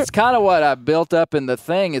 and that's kind of what I built up in the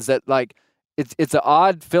thing, is that, like, it's an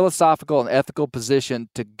odd philosophical and ethical position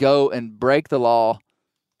to go and break the law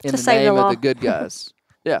in the name of the good guys.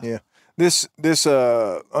 Yeah. Yeah. This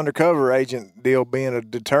undercover agent deal being a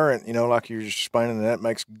deterrent, like you're explaining, that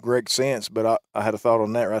makes great sense. But I had a thought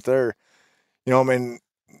on that right there.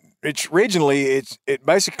 It's originally it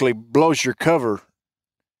basically blows your cover.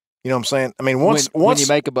 You know what I'm saying? Once you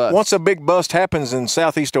make a bust, once a big bust happens in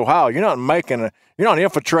Southeast Ohio, you're not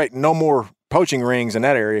infiltrating no more poaching rings in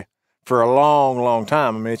that area for a long, long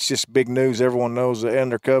time. It's just big news. Everyone knows the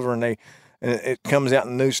undercover, and it comes out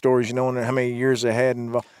in news stories. How many years they had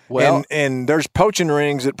involved. Well, and there's poaching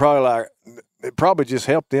rings that probably just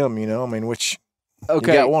helped them. Which you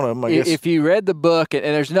got one of them. I guess if you read the book, and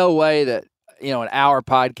there's no way that an hour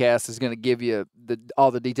podcast is going to give you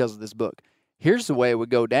all the details of this book. Here's the way it would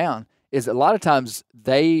go down: is a lot of times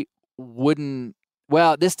they wouldn't.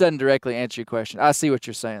 Well, this doesn't directly answer your question. I see what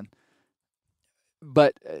you're saying,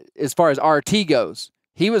 but as far as RT goes,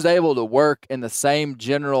 he was able to work in the same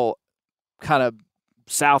general kind of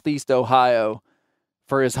Southeast Ohio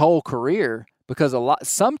for his whole career, because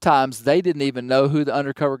sometimes they didn't even know who the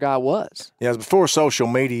undercover guy was. Yeah, it was before social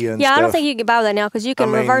media and stuff. I don't think you can buy that now, because you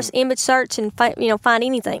can reverse image search and find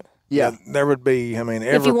anything. Yeah, there would be.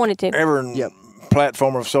 If you wanted to, every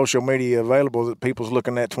platform of social media available that people's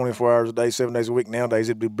looking at 24 hours a day, 7 days a week nowadays,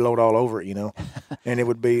 it'd be blowed all over it, and it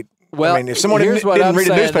would be. Well, if someone didn't read a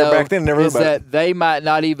newspaper back then, never heard about it. They might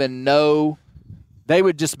not even know. They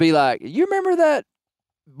would just be like, "You remember that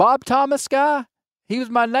Bob Thomas guy? He was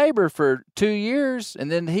my neighbor for 2 years, and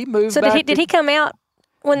then he moved." So back did he come out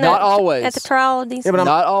not always at the trial? Yeah, but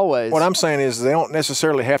not always. What I'm saying is, they don't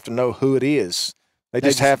necessarily have to know who it is. They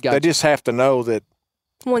just have to know that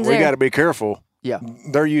we got to be careful. Yeah,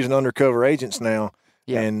 they're using undercover agents now,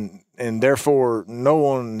 and therefore no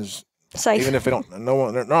one's safe. Even if they're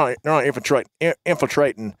not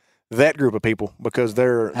infiltrating that group of people, because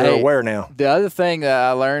they're aware now. The other thing that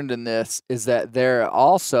I learned in this is that they're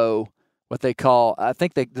also what they call, I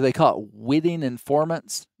think they call it witting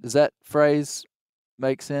informants. Does that phrase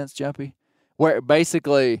make sense, Jumpy? Where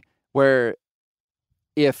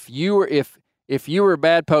if you were a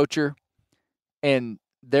bad poacher and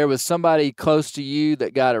there was somebody close to you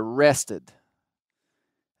that got arrested,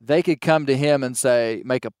 they could come to him and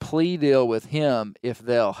make a plea deal with him if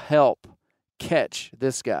they'll help catch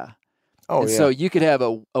this guy. So you could have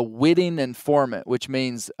a witting informant, which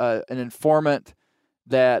means an informant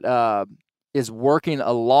that is working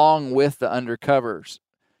along with the undercovers.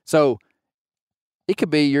 So it could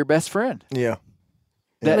be your best friend. Yeah.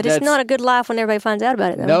 But it's not a good life when everybody finds out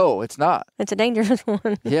about it, though. No, it's not. It's a dangerous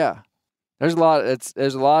one. Yeah. There's a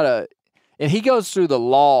lot of, and he goes through the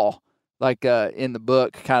law, like in the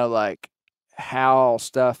book, kind of like how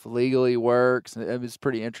stuff legally works. It's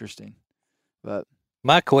pretty interesting. But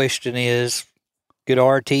my question is, could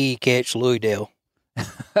RT catch Louisdale?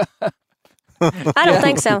 I don't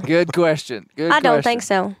think so. Good question. I don't think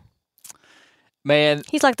so. Man,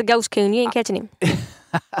 he's like the ghost coon. You ain't catching him.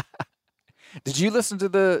 Did you listen to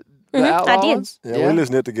the Outlaws? I did. Yeah, we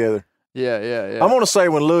listened to it together. Yeah. I want to say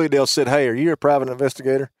when Louisdale said, "Hey, are you a private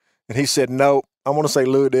investigator?" and he said, "No," I want to say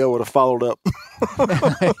Louisdale would have followed up.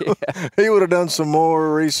 Yeah. He would have done some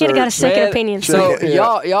more He'd research. have got a second Man, opinion. So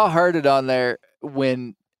Yeah. y'all heard it on there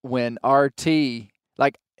when RT,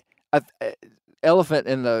 like elephant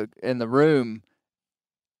in the room,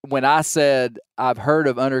 when I said I've heard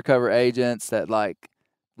of undercover agents that like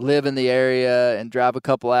live in the area and drive a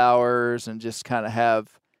couple hours and just kind of have,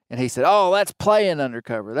 and he said, "Oh, that's playing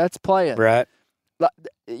undercover. That's playing." Right.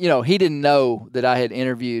 You know, he didn't know that I had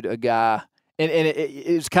interviewed a guy, and it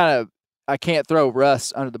was kind of, I can't throw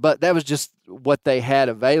Russ under the bus. That was just what they had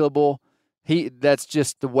available. That's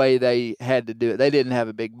just the way they had to do it. They didn't have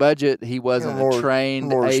a big budget. He wasn't a trained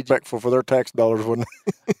more agent. respectful for their tax dollars, wouldn't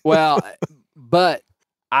he? Well, but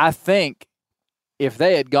I think if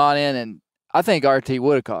they had gone in, and I think RT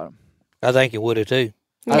would have caught him. I think it would have too.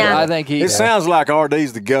 Nah. I think he. It sounds like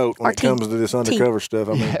RD's the GOAT when RT. it comes to this undercover stuff.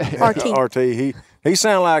 I mean, RT. RT, he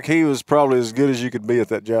sounded like he was probably as good as you could be at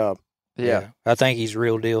that job. Yeah. I think he's the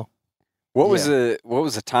real deal. What was the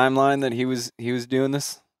timeline that he was doing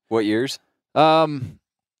this? What years?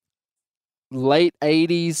 Late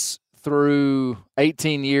 80s through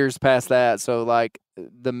 18 years past that. So like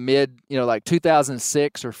the mid, like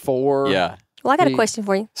 2006 or 4. Yeah. Well, I got a question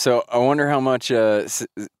for you. So I wonder how much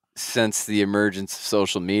since the emergence of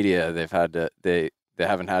social media, they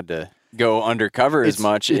haven't had to go undercover as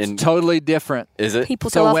much. It's totally different. Is it? People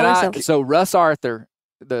tell off on themselves. So Russ Arthur,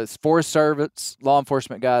 the Forest Service law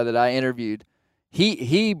enforcement guy that I interviewed,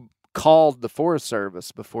 he called the Forest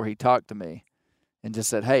Service before he talked to me and just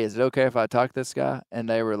said, "Hey, is it okay if I talk to this guy?" And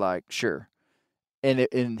they were like, "Sure."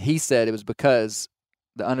 And he said it was because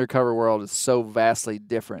the undercover world is so vastly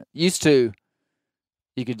different. Used to,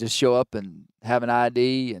 you could just show up and have an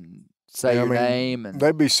ID and say your name. And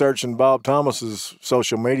they'd be searching Bob Thomas's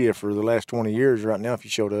social media for the last 20 years right now if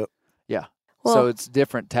you showed up. Yeah. Well, so it's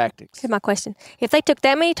different tactics. Here's my question. If they took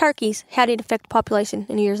that many turkeys, how did it affect the population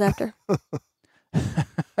in the years after? You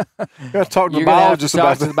got to talk to the You're gonna have to biologist talk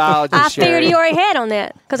about to the that. biologist. I figured Sherry. you already had on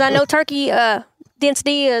that because I know turkey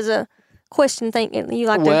density is a question thing you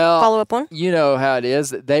like to follow up on. You know how it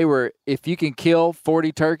is. They were, if you can kill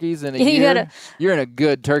 40 turkeys in a You year, gotta- you're in a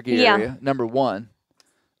good turkey Yeah. area. Number one.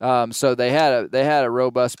 So they had a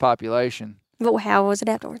robust population. But how was it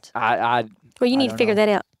afterwards? Well, you need to figure that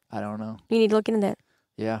out. I don't know. You need to look into that.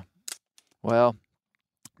 Yeah. Well,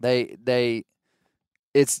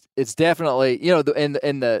 it's definitely,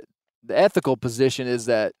 the ethical position is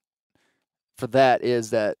that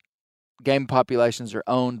game populations are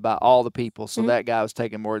owned by all the people. So that guy was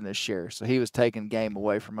taking more than his share. So he was taking game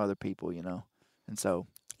away from other people, and so.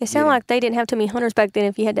 It sounded like they didn't have too many hunters back then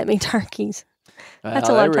if you had that many turkeys. That's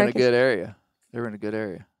a lot of They were in a turkeys. good area. They were in a good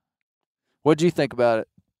area. What did you think about it,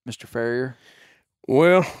 Mr. Ferrier?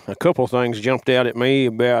 Well, a couple of things jumped out at me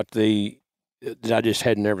about that I just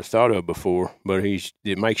had never thought of before, but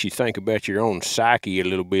it makes you think about your own psyche a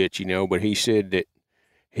little bit, But he said that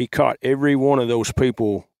he caught every one of those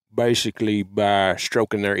people basically by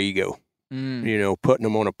stroking their ego, putting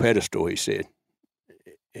them on a pedestal, he said.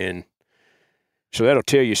 And so that'll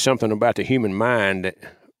tell you something about the human mind that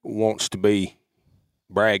wants to be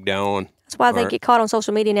bragged on. That's why they get caught on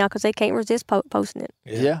social media now because they can't resist posting it.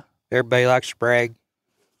 Yeah. Everybody likes to brag.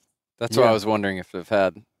 That's why I was wondering if they've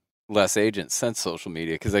had less agents since social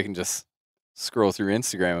media because they can just scroll through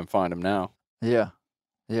Instagram and find them now. Yeah.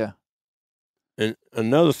 Yeah. And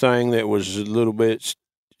another thing that was a little bit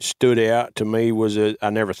stood out to me was I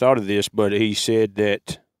never thought of this, but he said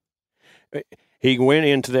that he went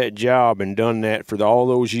into that job and done that for all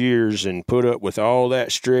those years and put up with all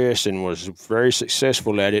that stress and was very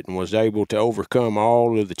successful at it and was able to overcome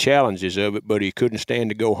all of the challenges of it, but he couldn't stand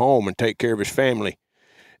to go home and take care of his family.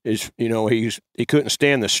 He couldn't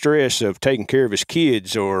stand the stress of taking care of his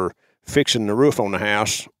kids or fixing the roof on the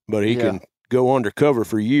house, but he can go undercover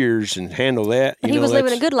for years and handle that. But he was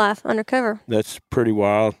living a good life undercover. That's pretty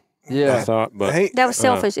wild. Yeah. I thought, but That was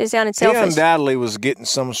selfish. It sounded He selfish. undoubtedly was getting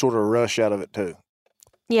some sort of rush out of it too.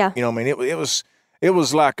 Yeah. It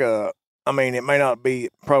was like it probably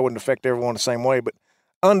wouldn't affect everyone the same way, but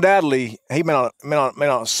undoubtedly he may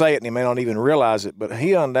not say it and he may not even realize it, but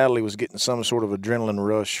he undoubtedly was getting some sort of adrenaline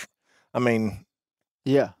rush. I mean,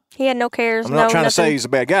 yeah. He had no cares. I'm not trying to nothing. say he's a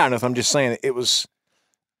bad guy or nothing. I'm just saying it was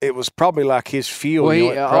probably like his fuel.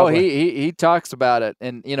 Well, he talks about it,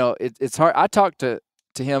 and it's hard. I talked to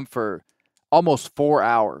him for almost 4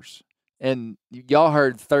 hours, and y'all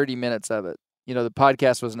heard 30 minutes of it. The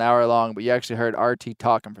podcast was an hour long, but you actually heard RT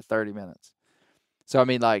talking for 30 minutes. So I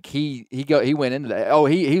mean, like he went into that. Oh,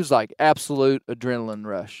 he was like absolute adrenaline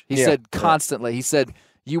rush. He said constantly. He said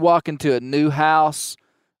you walk into a new house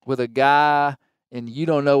with a guy, and you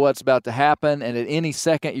don't know what's about to happen, and at any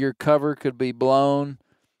second your cover could be blown.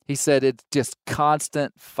 He said it's just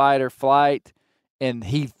constant fight or flight, and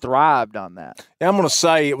he thrived on that. Yeah, I'm going to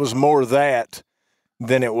say it was more that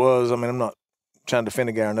than it was. I mean, I'm not trying to defend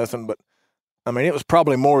a guy or nothing, but, I mean, it was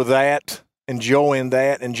probably more that, enjoying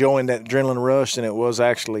that adrenaline rush than it was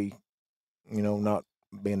actually, not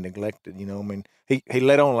being neglected, I mean, he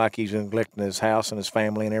let on like he's neglecting his house and his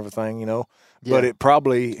family and everything, Yeah. but it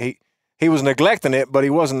probably he was neglecting it, but he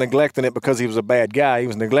wasn't neglecting it because he was a bad guy. He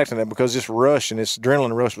was neglecting it because this rush and this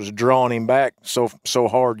adrenaline rush was drawing him back so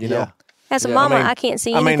hard, you know. As a Yeah. mama, I mean- I can't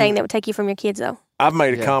see anything that would take you from your kids, though. I've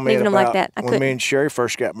made a Yeah. comment Leaving them about like that, I when couldn't. me and Sherry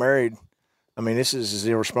first got married. I mean, this is as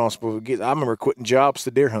irresponsible as it gets. I remember quitting jobs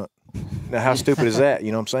to deer hunt. Now, how stupid is that?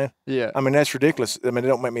 You know what I'm saying? Yeah. I mean, that's ridiculous. I mean, it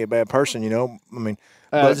don't make me a bad person, I mean,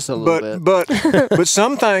 Just a little bit. but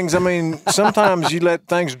some things, I mean, sometimes you let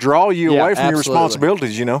things draw you Yeah, away from your absolutely.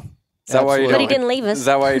 responsibilities, Is that why you Absolutely. But he don't? didn't leave us. Is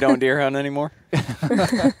that why you don't deer hunt anymore?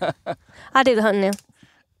 I do the hunting now.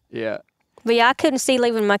 Yeah. But yeah, I couldn't see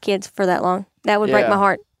leaving my kids for that long. That would break Yeah. my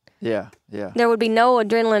heart. Yeah. Yeah. There would be no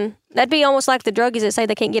adrenaline. That'd be almost like the druggies that say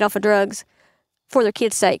they can't get off of drugs for their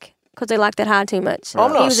kids' sake because they like that high too much.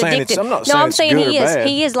 I'm not He was saying addicted. I'm not no, I'm saying saying it's he good or is. bad.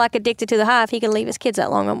 He is like addicted to the high if he can leave his kids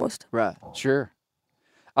that long almost. Right. Sure.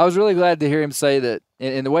 I was really glad to hear him say that,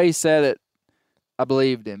 and the way he said it, I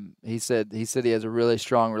believed him. He said he has a really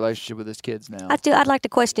strong relationship with his kids now. I'd like to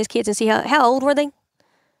question his kids and see how old were they?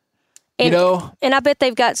 And, and I bet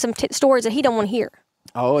they've got some stories that he don't want to hear.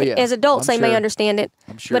 Oh yeah. As adults, I'm they may sure. understand it,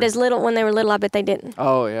 I'm sure. but when they were little, I bet they didn't.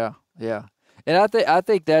 Oh yeah, yeah. And I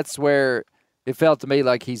think that's where it felt to me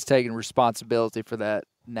like he's taking responsibility for that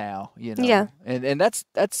now. Yeah. And that's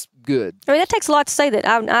good. I mean, that takes a lot to say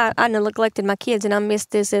that I neglected my kids and I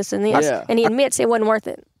missed this, and this, Yeah. and he admits it wasn't worth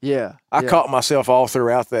it. Yeah. I yeah. caught myself all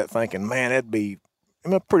throughout that thinking, man, that'd be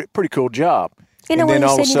a pretty cool job. You know And when then you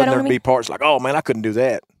all of a said you sudden got on there'd me? be parts like, oh man, I couldn't do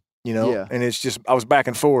that. Yeah. And it's just I was back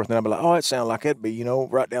and forth, and I'd be like, oh, it sounded like it'd be,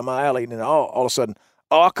 right down my alley, and then all of a sudden,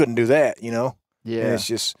 oh, I couldn't do that, And Yeah. it's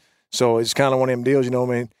just so it's kind of one of them deals, I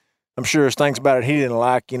mean, I'm sure there's things about it he didn't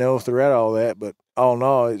like, throughout all that, but all in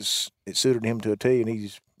all, it suited him to a T, and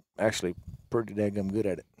he's actually pretty daggum good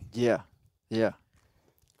at it. Yeah. Yeah.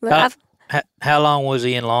 But How long was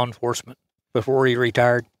he in law enforcement before he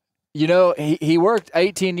retired? He worked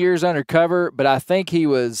 18 years undercover, but I think he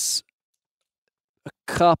was a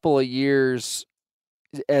couple of years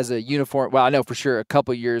as a uniform. Well, I know for sure a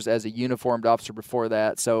couple of years as a uniformed officer before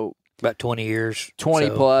that. So About 20 years. 20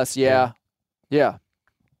 So, plus. Yeah. Yeah.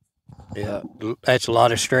 Yeah. That's a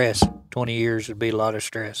lot of stress. 20 years would be a lot of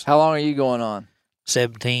stress. How long are you going on?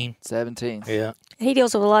 17. 17. Yeah. he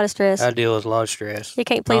deals with a lot of stress. I deal with a lot of stress. He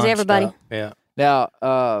can't please everybody. Nonstop. Yeah. Now,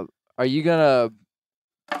 are you gonna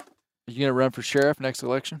run for sheriff next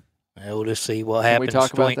election? Yeah, we'll just see what Can we happens.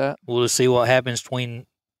 talk about between- that? We'll just see what happens between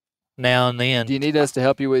now and then. Do you need us to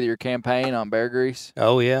help you with your campaign on bear grease?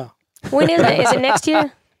 Oh, yeah. When is it? Is it next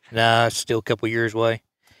year? Nah, it's still a couple years away.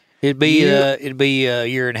 It'd be a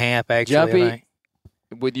year and a half actually. Jumpy, I think.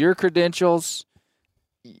 with your credentials,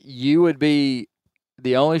 you would be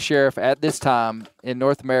the only sheriff at this time in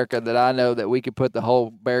North America that I know that we could put the whole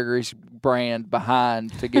bear grease brand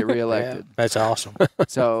behind to get Yeah, reelected. that's awesome.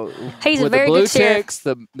 So He's a with very the blue good sheriff. ticks,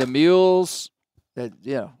 the mules,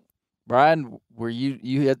 Brian, were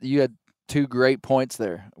you had two great points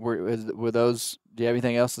there. Were those? Do you have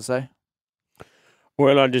anything else to say?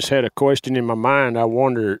 Well, I just had a question in my mind. I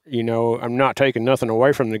wonder, I'm not taking nothing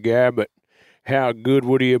away from the guy, but how good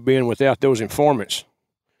would he have been without those informants?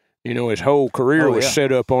 His whole career Oh, was yeah.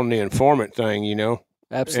 set up on the informant thing,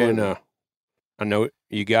 Absolutely. And I know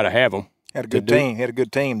you got to have them Had a good do- team. Had a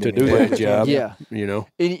good team to didn't he? do that job. yeah. And you know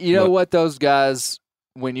But- what? Those guys,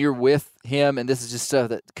 when you're with him, and this is just stuff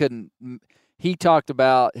that couldn't. He talked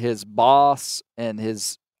about his boss and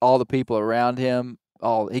all the people around him.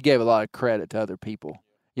 He gave a lot of credit to other people.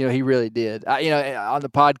 He really did. On the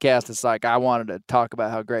podcast, it's like I wanted to talk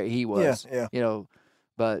about how great he was. Yeah.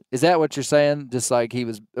 But is that what you're saying? Just like he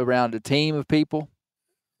was around a team of people?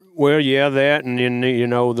 Well, yeah, that, and then the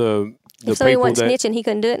If somebody people wasn't that snitching, he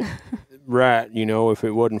couldn't do it. right.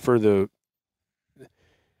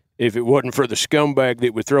 If it wasn't for the scumbag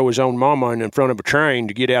that would throw his own mama in front of a train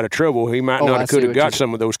to get out of trouble, he might Oh, not I have see could have what got you're-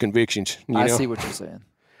 some of those convictions. I see what you're saying.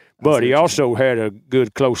 But he also had a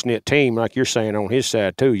good close knit team, like you're saying, on his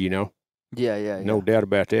side too. Yeah. No doubt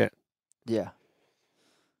about that. Yeah.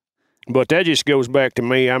 But that just goes back to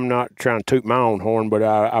me. I'm not trying to toot my own horn, but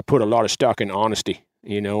I put a lot of stock in honesty,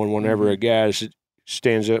 and whenever a guy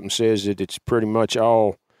stands up and says that it's pretty much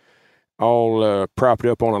all propped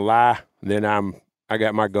up on a lie, then I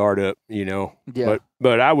got my guard up, Yeah.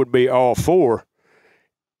 But I would be all for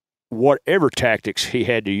whatever tactics he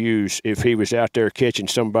had to use if he was out there catching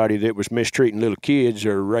somebody that was mistreating little kids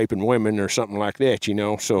or raping women or something like that,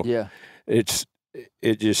 So Yeah.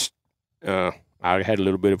 I had a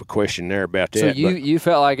little bit of a question there about that. So you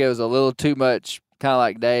felt like it was a little too much, kind of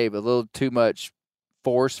like Dave, a little too much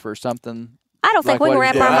force for something. I don't think Like we can what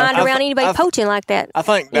wrap he our did. mind I around th- anybody I th- poaching like that. I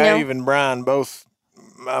think You know? Dave and Brian both.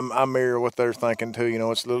 I mirror what they're thinking too.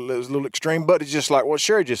 It's it was a little extreme, but it's just like what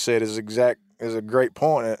Sherry just said is a great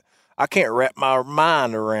point. I can't wrap my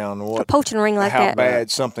mind around A poaching ring like how that. bad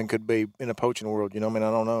something could be in a poaching world. I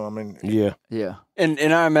don't know. yeah. Yeah. And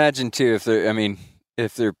I imagine too, if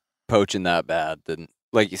they're poaching that bad, then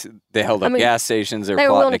like you said, they held up gas stations. They're They were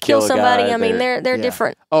plotting willing to to kill a somebody. guy, I mean, they're yeah.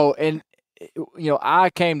 different. Oh, and I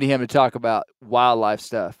came to him to talk about wildlife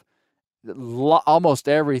stuff. Almost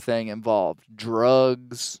everything involved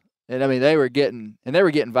drugs, and I mean they were getting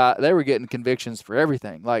convictions for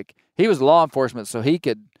everything. Like he was law enforcement, so he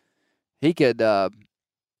didn't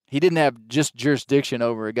have just jurisdiction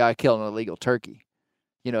over a guy killing an illegal turkey.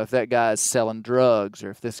 If that guy's selling drugs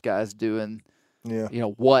or if this guy's doing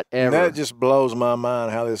whatever. And that just blows my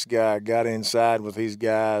mind how this guy got inside with these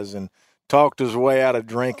guys and talked his way out of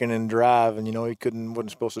drinking and driving. He wasn't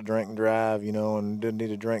supposed to drink and drive, and didn't need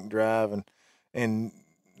to drink and drive. And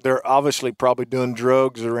they're obviously probably doing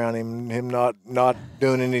drugs around him not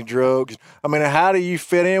doing any drugs. I mean, how do you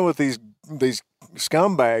fit in with these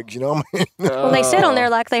scumbags, Well, they said on there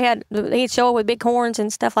like he'd show up with big horns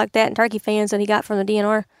and stuff like that and turkey fans that he got from the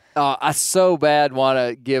DNR. I so bad want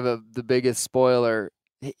to give the biggest spoiler.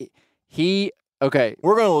 Okay.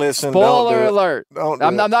 We're going to listen. Spoiler alert.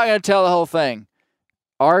 I'm not going to tell the whole thing.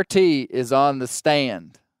 RT is on the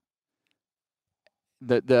stand.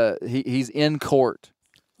 He's in court.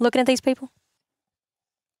 Looking at these people?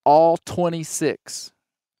 All 26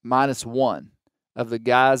 minus one of the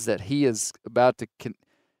guys that he is about to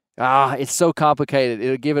it's so complicated.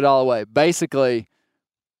 It'll give it all away. Basically,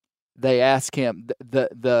 they ask him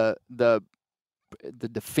the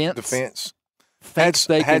defense thinks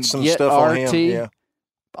they can some get stuff on RT him. Yeah.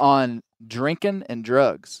 on drinking and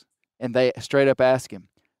drugs, and they straight up ask him,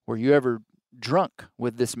 "Were you ever drunk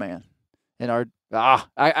with this man?" And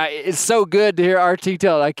it's so good to hear RT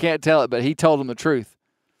tell it. I can't tell it, but he told him the truth.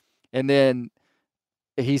 And then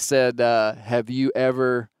he said, "Have you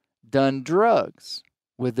ever done drugs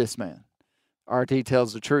with this man?" RT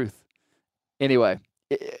tells the truth. Anyway,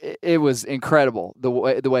 it was incredible the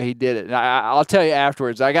way he did it. And I'll tell you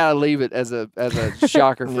afterwards. I got to leave it as a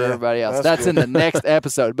shocker for everybody else. That's in the next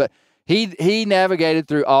episode. But he navigated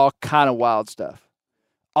through all kind of wild stuff.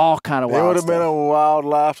 All kind of wild stuff. It would have been a wild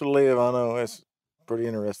life to live. I know. It's pretty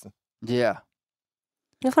interesting. Yeah.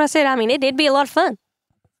 That's what I said. I mean, it'd be a lot of fun.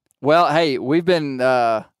 Well, hey, we've been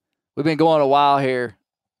going a while here.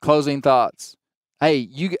 Closing thoughts. Hey,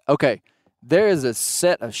 okay. There is a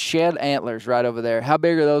set of shed antlers right over there. How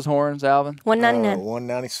big are those horns, Alvin? 199.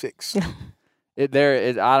 196. I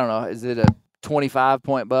don't know. Is it a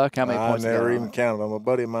 25-point buck? How many points? I never even counted them. A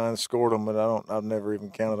buddy of mine scored them, but I've never even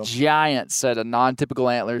counted them. Giant set of non-typical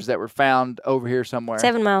antlers that were found over here somewhere.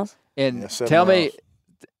 7 miles. And 7 tell miles.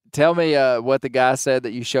 me what the guy said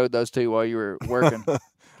that you showed those to while you were working.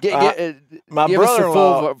 My give us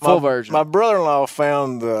the full version. My brother-in-law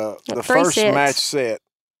found the 3 first sets. match set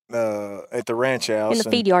at the ranch house. In the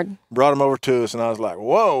feed yard. Brought them over to us, and I was like,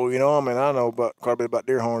 whoa, I know quite a bit about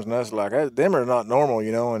deer horns, and I was like, them are not normal,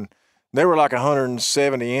 and they were like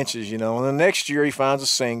 170 inches, and the next year he finds a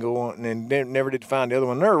single, and then never did find the other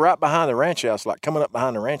one. They're right behind the ranch house, like coming up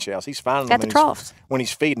behind the ranch house. He's finding Got them the troughs. when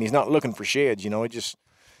he's feeding. He's not looking for sheds, it just.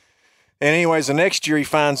 And anyways, the next year he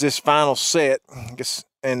finds this final set,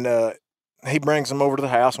 and he brings them over to the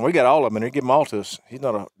house, and we got all of them in there. He give them all to us. He's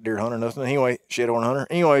not a deer hunter, nothing. Anyway, shed horn hunter.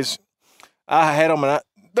 Anyways, I had them, and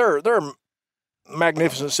they're a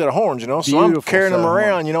magnificent set of horns, So Beautiful I'm carrying set them of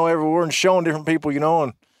around, everywhere and showing different people,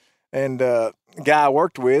 and guy I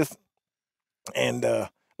worked with, and a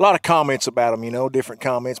lot of comments about them, different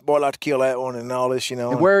comments. Boy, I'd like to kill that one and all this,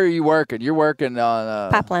 And where are you working? You're working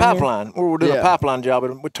on Pipeline. pipeline. We were doing Yeah. a pipeline job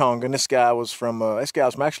with Tonga, and this guy was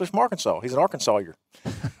actually from Arkansas. He's an Arkansasier.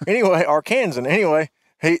 Anyway, Arkansan. Anyway,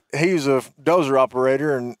 he was a dozer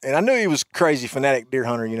operator, and I knew he was a crazy fanatic deer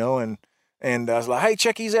hunter, and I was like, hey,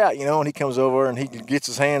 check these out, and he comes over and he gets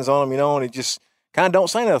his hands on them, and he just kind of don't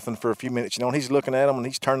say nothing for a few minutes, and he's looking at them and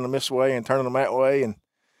he's turning them this way and turning them that way,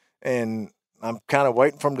 and I'm kind of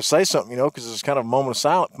waiting for him to say something, because there's kind of a moment of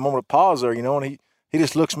silence, a moment of pause there, and he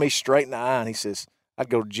just looks me straight in the eye and he says, I'd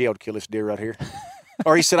go to jail to kill this deer right here.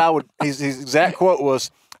 Or he said his exact quote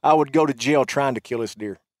was, I would go to jail trying to kill this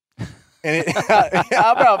deer. And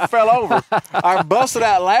I about fell over. I busted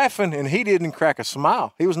out laughing, and he didn't crack a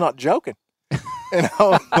smile. He was not joking. And I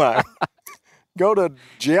was like, go to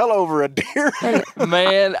jail over a deer?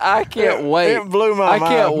 Man, I can't wait. It blew my mind. I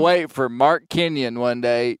can't wait for Mark Kenyon one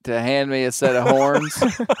day to hand me a set of horns,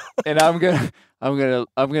 and I'm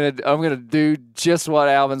gonna do just what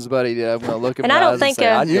Alvin's buddy did. I'm gonna look at And my I don't eyes think, and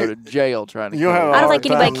say, I'd you- go to jail trying to You'll kill have him. a I don't hard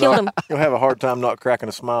think anybody time killed not- him. You'll have a hard time not cracking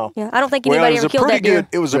a smile. Yeah, I don't think Well, anybody it was ever a killed pretty that deer. good.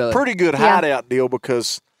 It was Really? a pretty good Yeah. hideout deal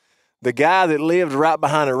because the guy that lived right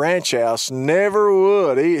behind the ranch house never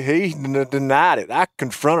would. He denied it. I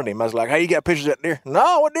confronted him. I was like, "Hey, you got pictures of that deer?"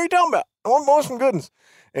 "No, what deer you talking about? I want some good ones."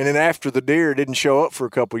 And then after the deer didn't show up for a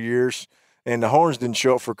couple of years, and the horns didn't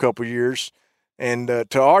show up for a couple of years, and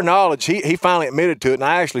to our knowledge, he finally admitted to it. And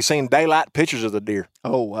I actually seen daylight pictures of the deer.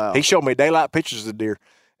 Oh wow! He showed me daylight pictures of the deer,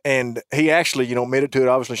 and he actually, admitted to it.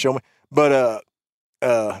 Obviously, showed me. But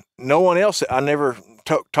no one else. I never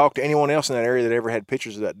talked to anyone else in that area that ever had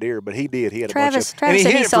pictures of that deer. But he did. He had a bunch Travis of. And he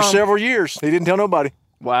said hid he it for saw 'em. several years. He didn't tell nobody.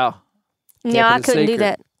 Wow. Yeah, I Kept it a couldn't do secret.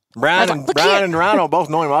 that. Brian like, and "Look Brian here." and Rhino both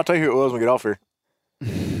know him. I'll tell you who it was when we get off here.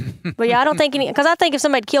 But yeah, I don't think because I think if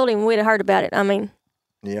somebody killed him, we'd have heard about it. I mean,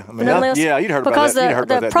 Yeah, I mean, Nothing else? yeah, you'd heard because about that. You'd heard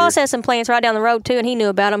about the that processing plant's right down the road too, and he knew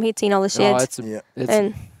about them. He'd seen all the Oh, sheds. Yeah.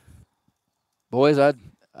 And Boys,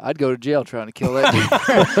 I'd go to jail trying to kill that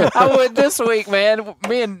deer. I would this week, man.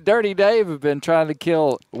 Me and Dirty Dave have been trying to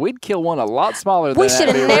kill. We'd kill one a lot smaller than we that. should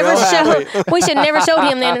have deer. never Real happy. showed. We should never showed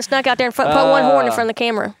him then and snuck out there and put one horn in front of the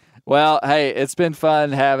camera. Well, hey, it's been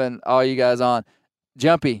fun having all you guys on.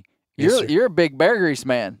 Jumpy, Yes, sir. you're a big Bear Grease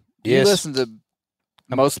man. Do you Yes. listen to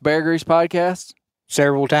most Bear Grease podcasts?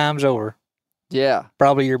 Several times over. Yeah.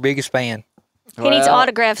 Probably your biggest fan. He needs Well,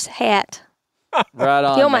 autographs hat. Right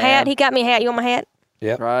on. You want my man. hat? He got me a hat. You want my hat?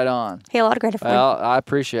 Right on. He'll autograph it for me. Well, I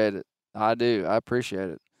appreciate it. I do. I appreciate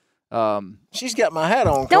it. She's got my hat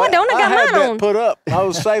on. No, I don't. I got had mine that on. put up. I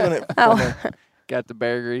was saving it. Oh, Got the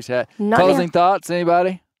Bear Grease hat. Not Closing thoughts,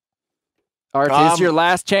 anybody? RT, this is your Um,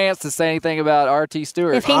 last chance to say anything about RT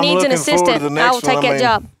Stewart. if he I'm needs an looking forward to assistant, the I will next take one. I that mean,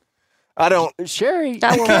 job. I don't. Sherry, you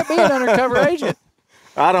can't be an undercover agent.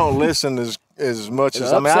 I don't listen as much It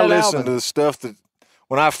as I upset listen Alvin. to the stuff that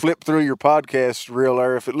when I flip through your podcast real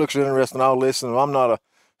there. If it looks interesting, I'll listen. I'm not a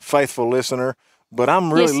faithful listener, but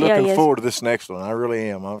I'm really Yes, yeah, looking he is. forward to this next one. I really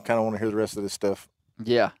am. I kind of want to hear the rest of this stuff.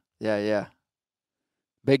 Yeah.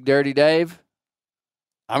 Big Dirty Dave.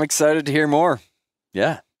 I'm excited to hear more.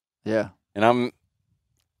 Yeah. Yeah. And I'm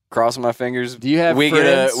crossing my fingers. Do you have we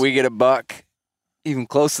friends? get a buck even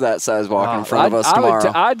close to that size walking in Oh, front of us I would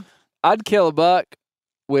tomorrow. I'd kill a buck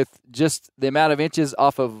with just the amount of inches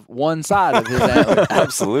off of one side of his antler.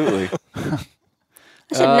 Absolutely. I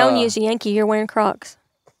should have known you as a Yankee. You're wearing Crocs.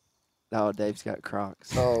 Oh, Dave's got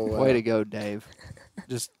Crocs. Oh, wow. Way to go, Dave.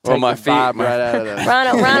 Just Well, take my the vibe feet- right out of that.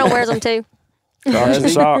 Rhino wears them too. Crocs and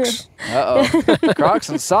socks. Uh-oh. Crocs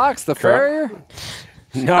and socks, the farrier?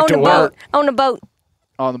 Not On to the work. boat. On the boat.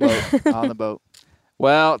 On the boat. On the boat.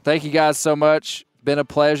 Well, thank you guys so much. Been a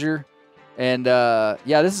pleasure. And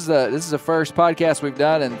yeah, this is the first podcast we've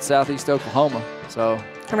done in Southeast Oklahoma. So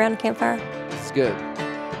Around the campfire. this is good.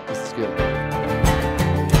 This is good.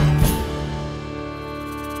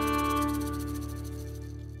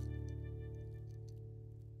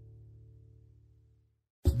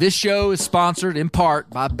 This show is sponsored in part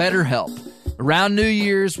by BetterHelp. Around New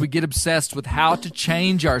Year's, we get obsessed with how to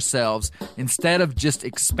change ourselves instead of just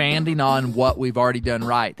expanding on what we've already done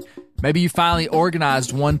right. Maybe you finally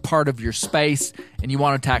organized one part of your space and you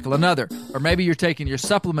want to tackle another. Or maybe you're taking your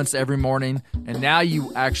supplements every morning and now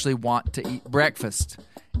you actually want to eat breakfast.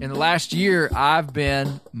 In the last year, I've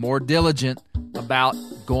been more diligent about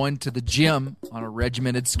going to the gym on a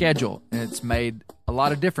regimented schedule, and it's made a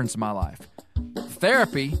lot of difference in my life.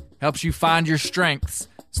 Therapy helps you find your strengths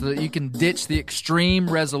so that you can ditch the extreme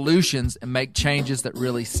resolutions and make changes that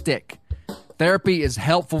really stick. Therapy is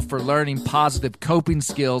helpful for learning positive coping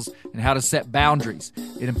skills and how to set boundaries.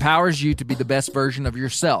 It empowers you to be the best version of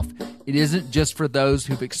yourself. It isn't just for those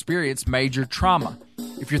who've experienced major trauma.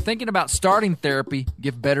 If you're thinking about starting therapy,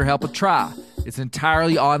 give BetterHelp a try. It's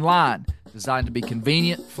entirely online, designed to be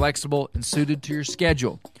convenient, flexible, and suited to your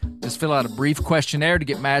schedule. Just fill out a brief questionnaire to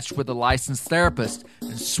get matched with a licensed therapist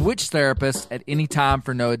and switch therapists at any time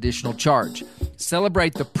for no additional charge.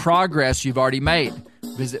 Celebrate the progress you've already made.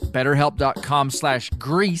 Visit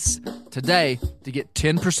BetterHelp.com/Grease today to get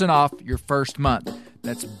 10% off your first month.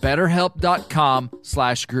 That's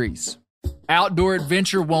BetterHelp.com/Grease. Outdoor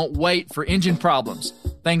adventure won't wait for engine problems.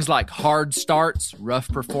 Things like hard starts, rough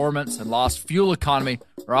performance, and lost fuel economy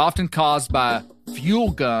are often caused by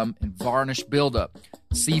fuel gum and varnish buildup.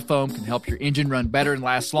 Seafoam can help your engine run better and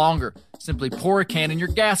last longer. Simply pour a can in your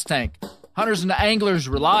gas tank, Hunters and anglers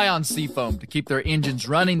rely on Seafoam to keep their engines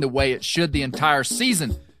running the way it should the entire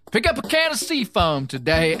season. Pick up a can of Seafoam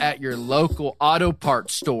today at your local auto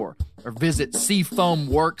parts store or visit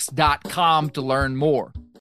seafoamworks.com to learn more.